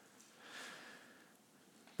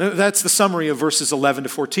 That's the summary of verses 11 to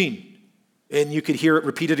 14. And you could hear it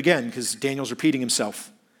repeated again because Daniel's repeating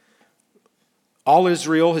himself. All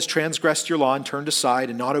Israel has transgressed your law and turned aside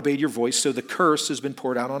and not obeyed your voice, so the curse has been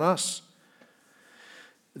poured out on us.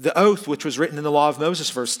 The oath which was written in the law of Moses,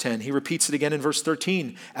 verse 10, he repeats it again in verse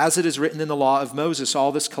 13. As it is written in the law of Moses,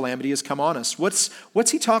 all this calamity has come on us.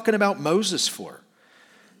 What's he talking about Moses for?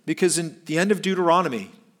 Because in the end of Deuteronomy,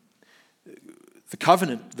 the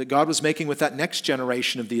covenant that God was making with that next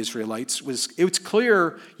generation of the Israelites was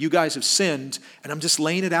clear you guys have sinned, and I'm just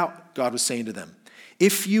laying it out, God was saying to them.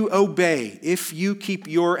 If you obey, if you keep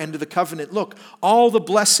your end of the covenant, look, all the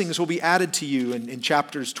blessings will be added to you in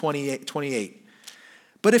chapters 28.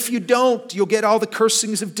 But if you don't, you'll get all the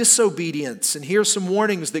cursings of disobedience. And here's some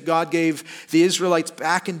warnings that God gave the Israelites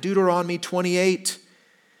back in Deuteronomy 28.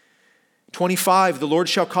 25, the Lord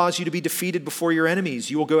shall cause you to be defeated before your enemies.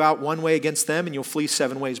 You will go out one way against them and you'll flee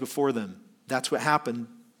 7 ways before them. That's what happened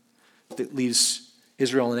that leaves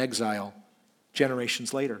Israel in exile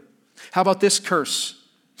generations later. How about this curse?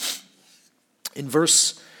 In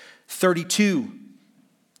verse 32,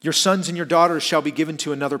 your sons and your daughters shall be given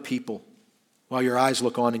to another people while your eyes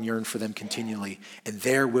look on and yearn for them continually, and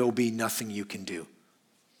there will be nothing you can do.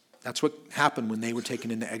 That's what happened when they were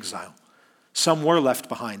taken into exile. Some were left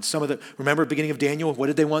behind. Remember at the beginning of Daniel, what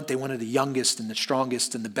did they want? They wanted the youngest and the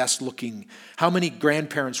strongest and the best looking. How many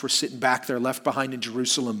grandparents were sitting back there left behind in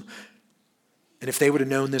Jerusalem? And if they would have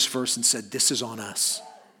known this verse and said, this is on us.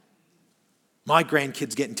 My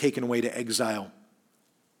grandkids getting taken away to exile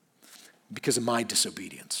because of my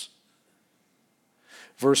disobedience.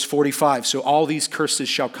 Verse 45, so all these curses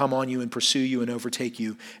shall come on you and pursue you and overtake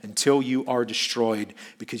you until you are destroyed,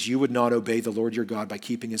 because you would not obey the Lord your God by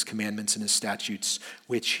keeping his commandments and his statutes,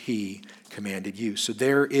 which he commanded you. So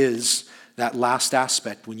there is that last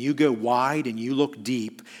aspect. When you go wide and you look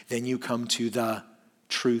deep, then you come to the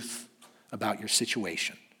truth about your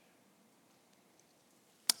situation.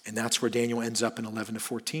 And that's where Daniel ends up in 11 to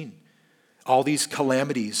 14. All these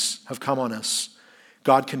calamities have come on us.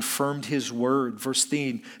 God confirmed his word. Verse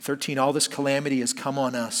 13, all this calamity has come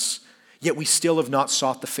on us, yet we still have not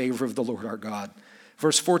sought the favor of the Lord our God.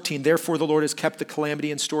 Verse 14, therefore the Lord has kept the calamity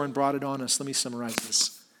in store and brought it on us. Let me summarize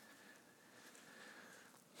this.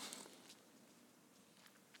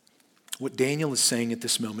 What Daniel is saying at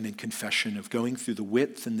this moment in confession of going through the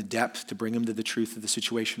width and the depth to bring him to the truth of the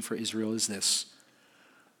situation for Israel is this.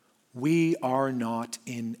 We are not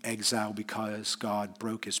in exile because God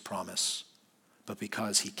broke his promise, but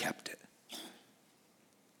because he kept it.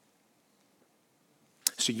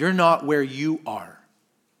 So you're not where you are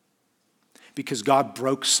because God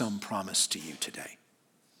broke some promise to you today.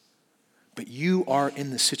 But you are in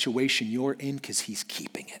the situation you're in because he's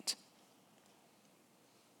keeping it.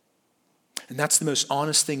 And that's the most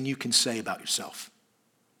honest thing you can say about yourself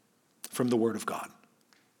from the Word of God.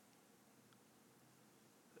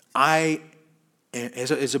 I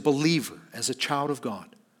as a believer, as a child of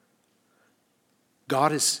God,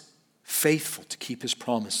 God is faithful to keep his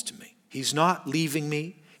promise to me. He's not leaving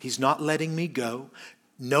me. He's not letting me go.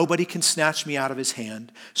 Nobody can snatch me out of his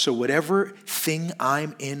hand. So whatever thing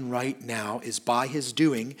I'm in right now is by his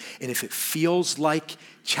doing. And if it feels like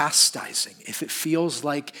chastising, if it feels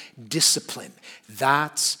like discipline,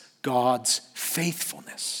 that's God's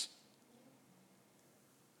faithfulness.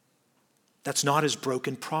 That's not his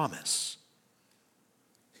broken promise.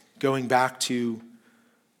 Going back to,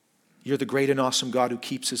 you're the great and awesome God who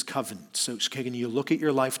keeps his covenant. So can you look at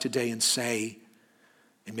your life today and say,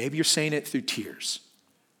 and maybe you're saying it through tears,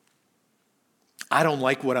 I don't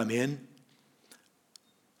like what I'm in,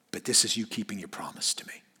 but this is you keeping your promise to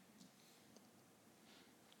me.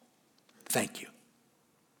 Thank you.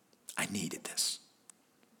 I needed this.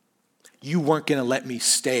 You weren't going to let me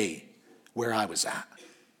stay where I was at,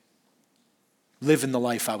 living the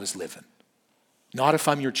life I was living. Not if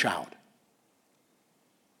I'm your child.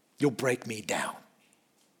 You'll break me down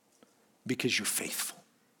because you're faithful.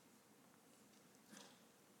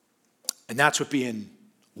 And that's what being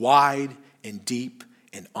wide and deep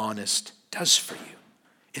and honest does for you.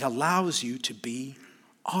 It allows you to be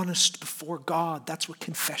honest before God. That's what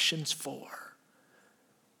confession's for.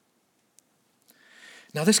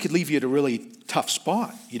 Now, this could leave you at a really tough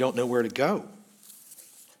spot. You don't know where to go.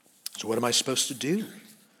 So what am I supposed to do?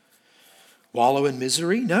 Wallow in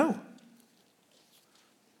misery? No.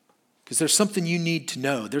 Because there's something you need to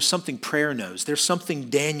know. There's something prayer knows. There's something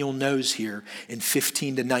Daniel knows here in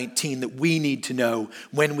 15 to 19 that we need to know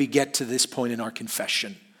when we get to this point in our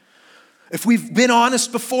confession. If we've been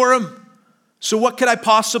honest before him, so what could I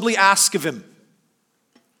possibly ask of him?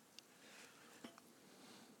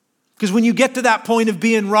 Because when you get to that point of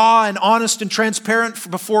being raw and honest and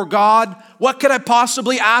transparent before God, what could I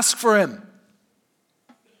possibly ask for him?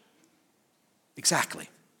 Exactly.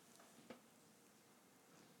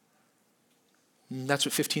 And that's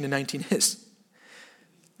what 15 and 19 is.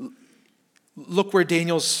 Look where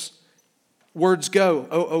Daniel's words go.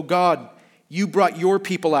 Oh God, you brought your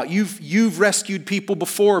people out. You've rescued people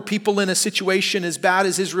before, people in a situation as bad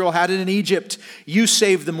as Israel had it in Egypt. You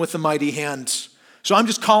saved them with a mighty hand. So I'm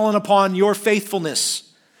just calling upon your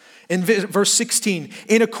faithfulness. In verse 16,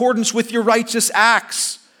 in accordance with your righteous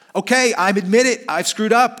acts. Okay, I admit it. I've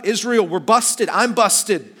screwed up. Israel, we're busted. I'm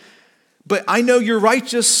busted. But I know you're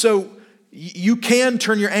righteous, so you can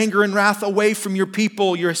turn your anger and wrath away from your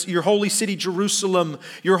people, your holy city, Jerusalem,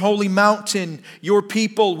 your holy mountain, your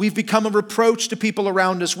people. We've become a reproach to people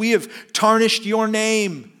around us. We have tarnished your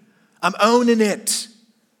name. I'm owning it.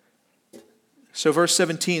 So verse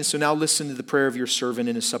 17, so now listen to the prayer of your servant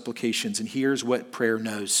and his supplications. And here's what prayer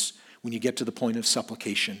knows when you get to the point of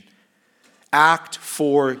supplication. Act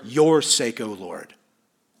for your sake, O Lord,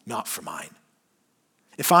 not for mine.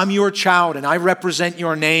 If I'm your child and I represent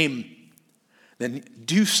your name, then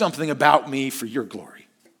do something about me for your glory.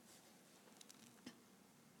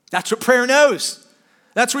 That's what prayer knows.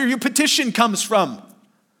 That's where your petition comes from.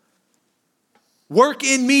 Work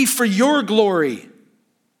in me for your glory.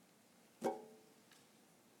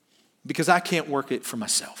 Because I can't work it for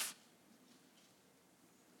myself.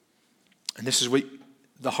 And this is what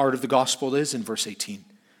the heart of the gospel is in verse 18.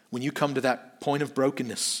 When you come to that point of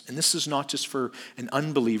brokenness, and this is not just for an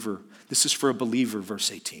unbeliever, this is for a believer,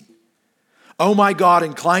 verse 18. Oh my God,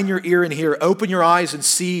 incline your ear and hear. Open your eyes and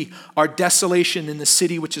see our desolation in the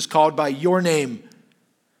city which is called by your name.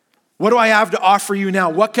 What do I have to offer you now?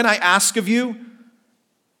 What can I ask of you?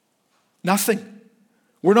 Nothing.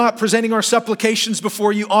 We're not presenting our supplications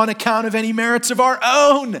before you on account of any merits of our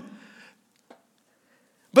own,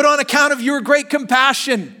 but on account of your great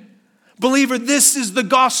compassion. Believer, this is the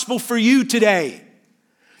gospel for you today.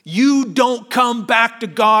 You don't come back to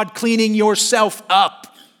God cleaning yourself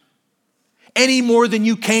up any more than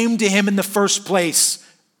you came to him in the first place,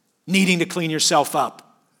 needing to clean yourself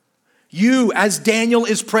up. You, as Daniel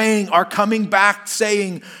is praying, are coming back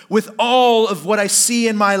saying, with all of what I see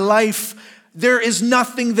in my life, there is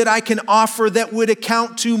nothing that I can offer that would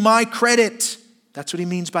account to my credit. That's what he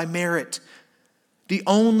means by merit. The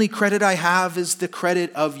only credit I have is the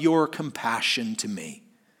credit of your compassion to me.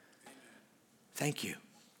 Thank you.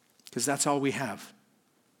 Because that's all we have.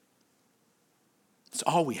 It's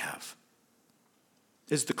all we have.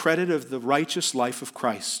 Is the credit of the righteous life of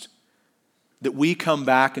Christ. That we come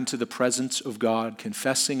back into the presence of God,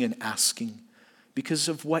 confessing and asking because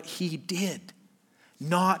of what he did.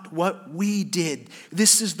 Not what we did.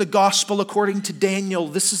 This is the gospel according to Daniel.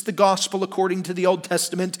 This is the gospel according to the Old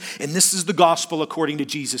Testament. And this is the gospel according to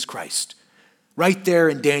Jesus Christ. Right there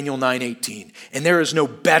in Daniel 9:18. And there is no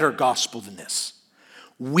better gospel than this.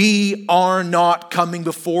 We are not coming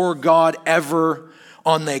before God ever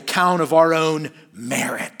on the account of our own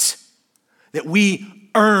merit, that we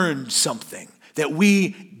earned something, that we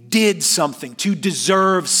did something to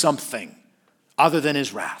deserve something other than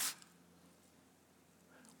his wrath.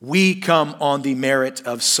 We come on the merit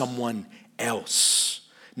of someone else.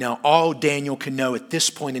 Now, all Daniel can know at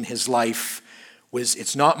this point in his life was,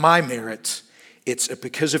 it's not my merit, it's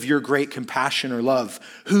because of your great compassion or love.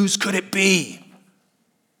 Whose could it be?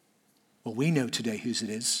 Well, we know today whose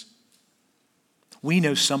it is. We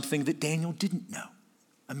know something that Daniel didn't know.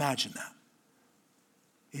 Imagine that.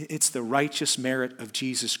 It's the righteous merit of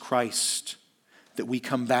Jesus Christ that we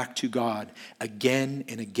come back to God again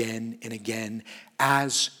and again and again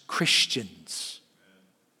as Christians.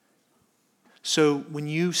 So when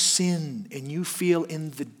you sin and you feel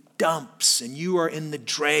in the dumps and you are in the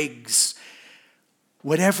dregs,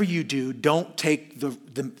 whatever you do, don't take the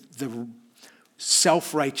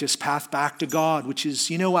self-righteous path back to God, which is,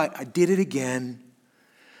 I did it again,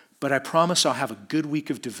 but I promise I'll have a good week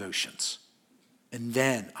of devotions, and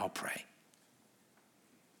then I'll pray.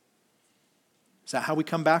 Is that how we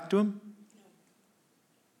come back to him?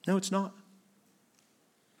 No, it's not.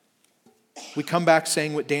 We come back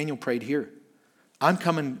saying what Daniel prayed here. I'm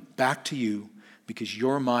coming back to you because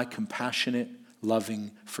you're my compassionate,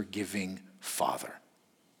 loving, forgiving Father.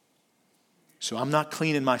 So I'm not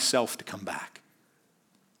cleaning myself to come back.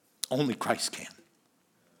 Only Christ can.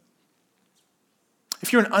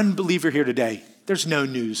 If you're an unbeliever here today, there's no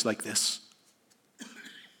news like this.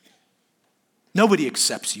 Nobody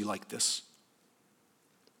accepts you like this.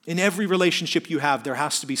 In every relationship you have, there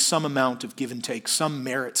has to be some amount of give and take, some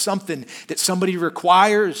merit, something that somebody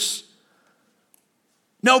requires.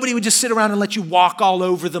 Nobody would just sit around and let you walk all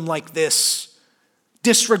over them like this,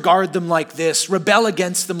 disregard them like this, rebel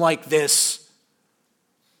against them like this.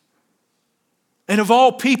 And of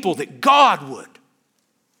all people, that God would.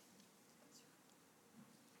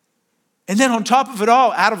 And then on top of it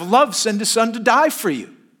all, out of love, send his son to die for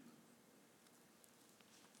you.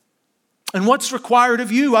 And what's required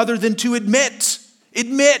of you other than to admit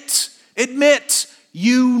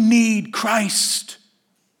you need Christ.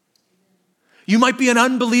 You might be an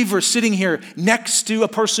unbeliever sitting here next to a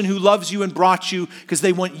person who loves you and brought you because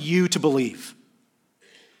they want you to believe.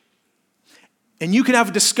 And you can have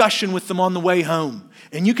a discussion with them on the way home.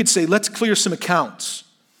 And you could say, let's clear some accounts.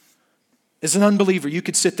 As an unbeliever, you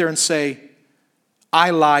could sit there and say, I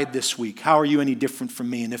lied this week. How are you any different from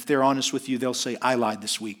me? And if they're honest with you, they'll say, I lied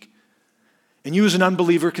this week. And you as an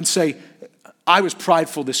unbeliever can say, I was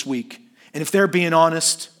prideful this week. And if they're being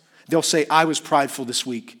honest, they'll say, I was prideful this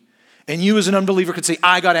week. And you as an unbeliever could say,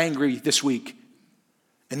 I got angry this week.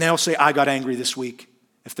 And they'll say, I got angry this week,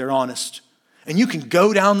 if they're honest. And you can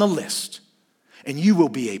go down the list. And you will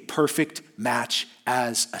be a perfect match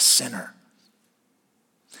as a sinner.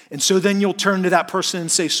 And so then you'll turn to that person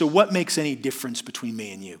and say, so what makes any difference between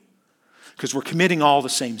me and you? Because we're committing all the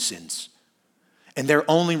same sins. And their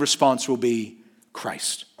only response will be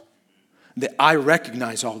Christ. That I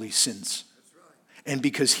recognize all these sins. And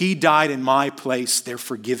because he died in my place, they're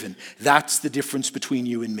forgiven. That's the difference between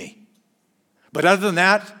you and me. But other than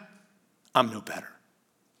that, I'm no better.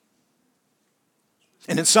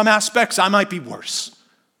 And in some aspects, I might be worse.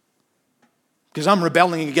 Because I'm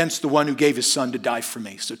rebelling against the one who gave his son to die for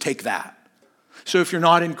me. So take that. So if you're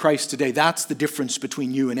not in Christ today, that's the difference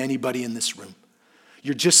between you and anybody in this room.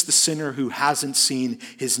 You're just the sinner who hasn't seen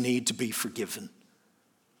his need to be forgiven.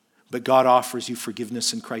 But God offers you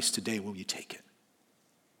forgiveness in Christ today. Will you take it?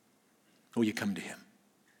 Will you come to him?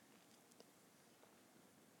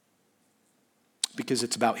 Because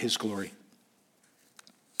it's about his glory.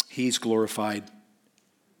 He's glorified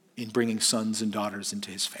in bringing sons and daughters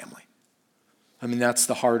into his family. I mean, that's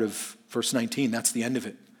the heart of verse 19. That's the end of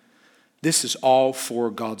it. This is all for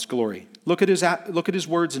God's glory. Look at his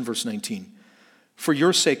words in verse 19. For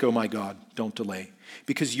your sake, O my God, don't delay,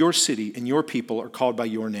 because your city and your people are called by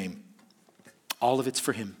your name. All of it's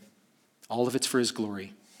for him. All of it's for his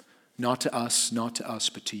glory. Not to us,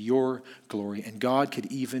 but to your glory. And God could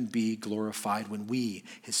even be glorified when we,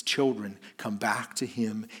 his children, come back to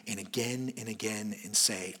him and again and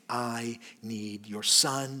say, I need your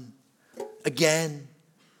son. Again,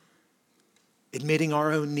 admitting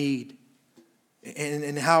our own need.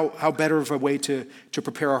 And how better of a way to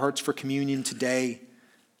prepare our hearts for communion today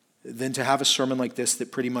than to have a sermon like this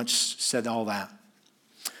that pretty much said all that.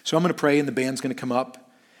 So I'm going to pray and the band's going to come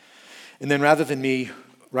up. And then rather than me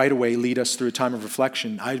right away lead us through a time of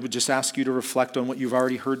reflection, I would just ask you to reflect on what you've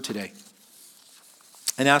already heard today.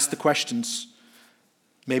 And ask the questions,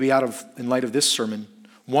 maybe in light of this sermon.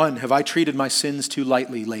 1, have I treated my sins too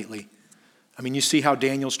lightly lately? I mean, you see how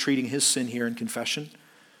Daniel's treating his sin here in confession,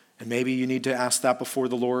 and maybe you need to ask that before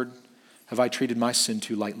the Lord. Have I treated my sin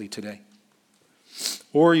too lightly today?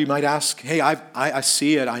 Or you might ask, hey, I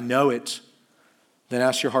see it, I know it. Then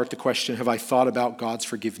ask your heart the question, have I thought about God's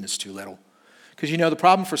forgiveness too little? Because the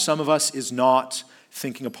problem for some of us is not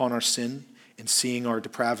thinking upon our sin and seeing our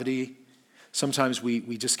depravity. Sometimes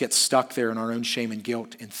we just get stuck there in our own shame and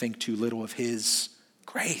guilt and think too little of his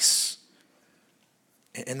grace.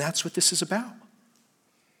 And that's what this is about.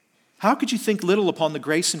 How could you think little upon the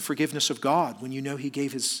grace and forgiveness of God when you know he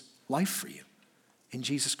gave his life for you in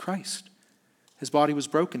Jesus Christ? His body was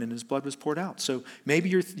broken and his blood was poured out. So maybe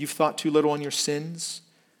you've thought too little on your sins,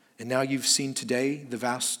 and now you've seen today the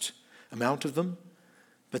vast amount of them.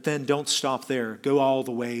 But then don't stop there. Go all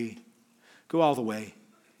the way. Go all the way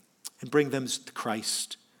and bring them to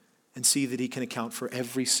Christ and see that he can account for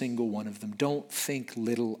every single one of them. Don't think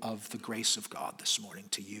little of the grace of God this morning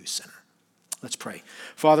to you, sinner. Let's pray.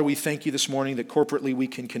 Father, we thank you this morning that corporately we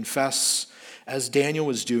can confess, as Daniel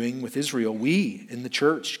was doing with Israel. We in the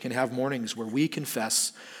church can have mornings where we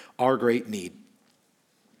confess our great need.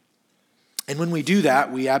 And when we do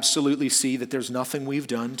that, we absolutely see that there's nothing we've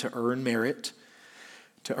done to earn merit,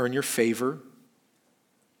 to earn your favor.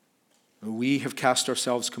 We have cast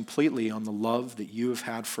ourselves completely on the love that you have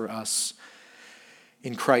had for us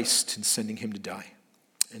in Christ in sending him to die.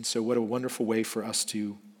 And so what a wonderful way for us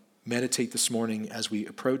to meditate this morning as we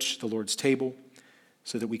approach the Lord's table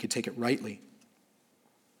so that we could take it rightly.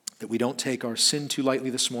 That we don't take our sin too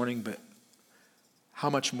lightly this morning, but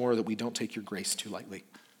how much more that we don't take your grace too lightly.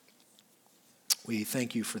 We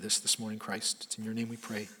thank you for this morning, Christ. It's in your name we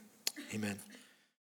pray. Amen.